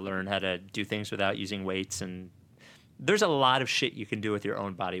 I've had to learn how to do things without using weights, and there's a lot of shit you can do with your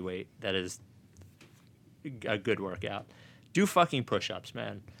own body weight that is a good workout. Do fucking push-ups,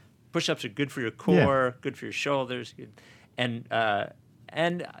 man. Push-ups are good for your core, good for your shoulders, and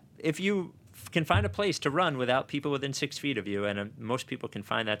if you can find a place to run without people within 6 feet of you, and most people can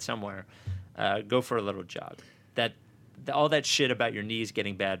find that somewhere, go for a little jog. All that shit about your knees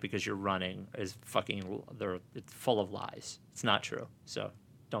getting bad because you're running is it's full of lies. It's not true. So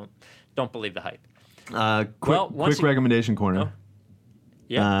don't believe the hype. Quick recommendation corner. Oh,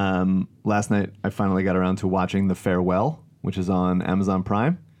 yeah. Last night I finally got around to watching The Farewell, which is on Amazon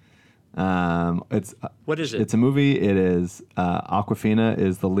Prime. What is it? It's a movie. It is Awkwafina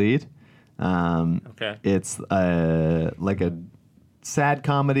is the lead. Okay. It's like a sad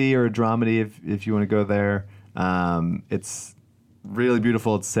comedy or a dramedy if you want to go there. It's really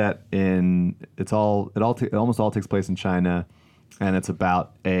beautiful. It's set in. It almost all takes place in China, and it's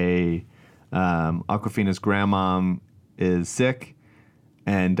about Awkwafina's grandmom is sick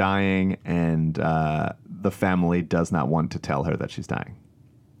and dying, and the family does not want to tell her that she's dying.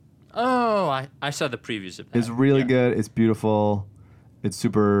 Oh, I saw the previews of that. It's really good. It's beautiful. It's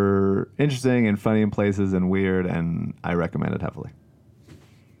super interesting and funny in places and weird, and I recommend it heavily.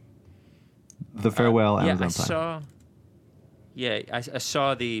 The Farewell, Amazon Prime. I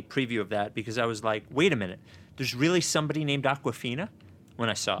saw the preview of that because I was like, wait a minute, there's really somebody named Awkwafina when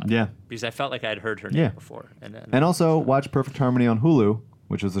I saw it. Yeah. Because I felt like I had heard her name before. And also watch Perfect Harmony on Hulu,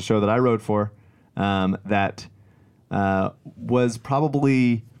 which was the show that I wrote for, that was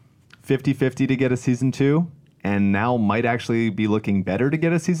probably 50-50 to get a season 2, and now might actually be looking better to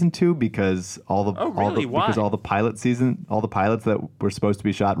get a season 2 because all the pilots that were supposed to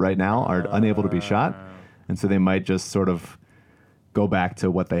be shot right now are unable to be shot, and so they might just sort of go back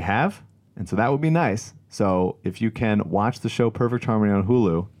to what they have, and so that would be nice. So if you can watch the show Perfect Harmony on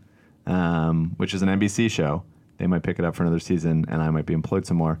Hulu, which is an NBC show, they might pick it up for another season, and I might be employed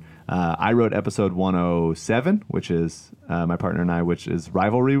some more. I wrote episode 107, which is my partner and I, which is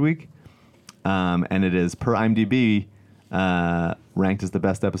Rivalry Week. And it is, per IMDb, ranked as the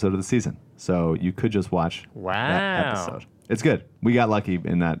best episode of the season. So you could just watch that episode. It's good. We got lucky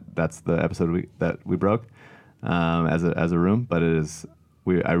in that that's the episode that we broke as a room, but it is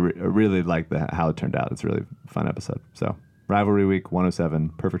I really like how it turned out. It's a really fun episode. So Rivalry Week 107,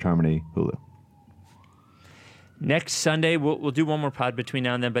 Perfect Harmony, Hulu. Next Sunday, we'll do one more pod between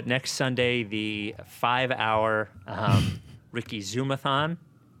now and then, but next Sunday, the 5-hour Ricky Zoomathon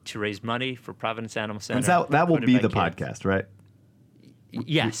to raise money for Providence Animal Center. That will be the podcast, right?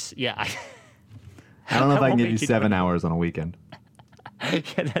 Yes, yeah. I don't know if I can give you 7 hours on a weekend.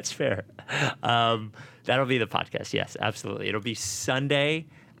 Yeah, that's fair. That'll be the podcast, yes, absolutely. It'll be Sunday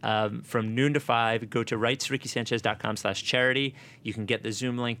from noon to 5. Go to rightsrickysanchez.com/charity. You can get the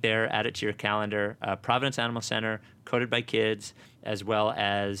Zoom link there, add it to your calendar. Providence Animal Center, Coded by Kids, as well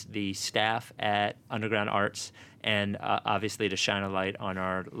as the staff at Underground Arts, and obviously to shine a light on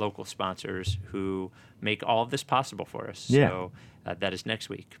our local sponsors who make all of this possible for us. Yeah. So that is next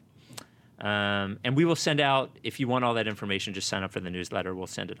week. And we will send out, if you want all that information, just sign up for the newsletter. We'll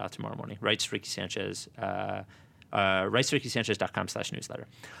send it out tomorrow morning. Rights Ricky Sanchez, rightsrickysanchez.com/newsletter.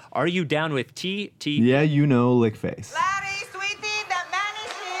 Are you down with T? Yeah, you know, lick face. Larry, sweetie, the man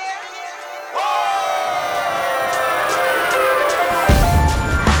is here.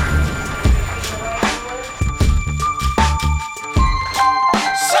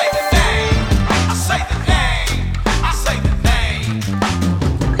 Say the name. I say the name. I say the name.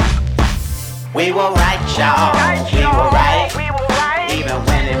 We were right, y'all. We were right. Even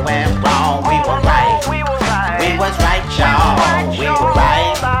when it went wrong, we were right. We was right, y'all. We were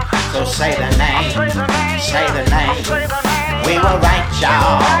right. So say the name. Say the name. We were right,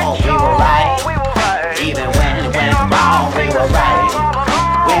 y'all. We were right. Even when it went wrong, we were right.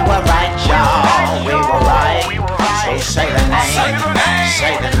 We were right, y'all. We were right. So say the name. Say the name.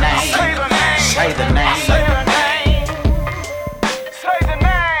 Say the name. Say the name. Say the name. I say the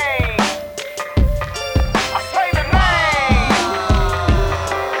name.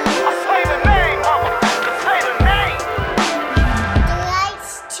 I say the name. Say the name.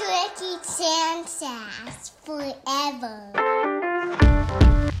 Rights Ricky Sanchez forever.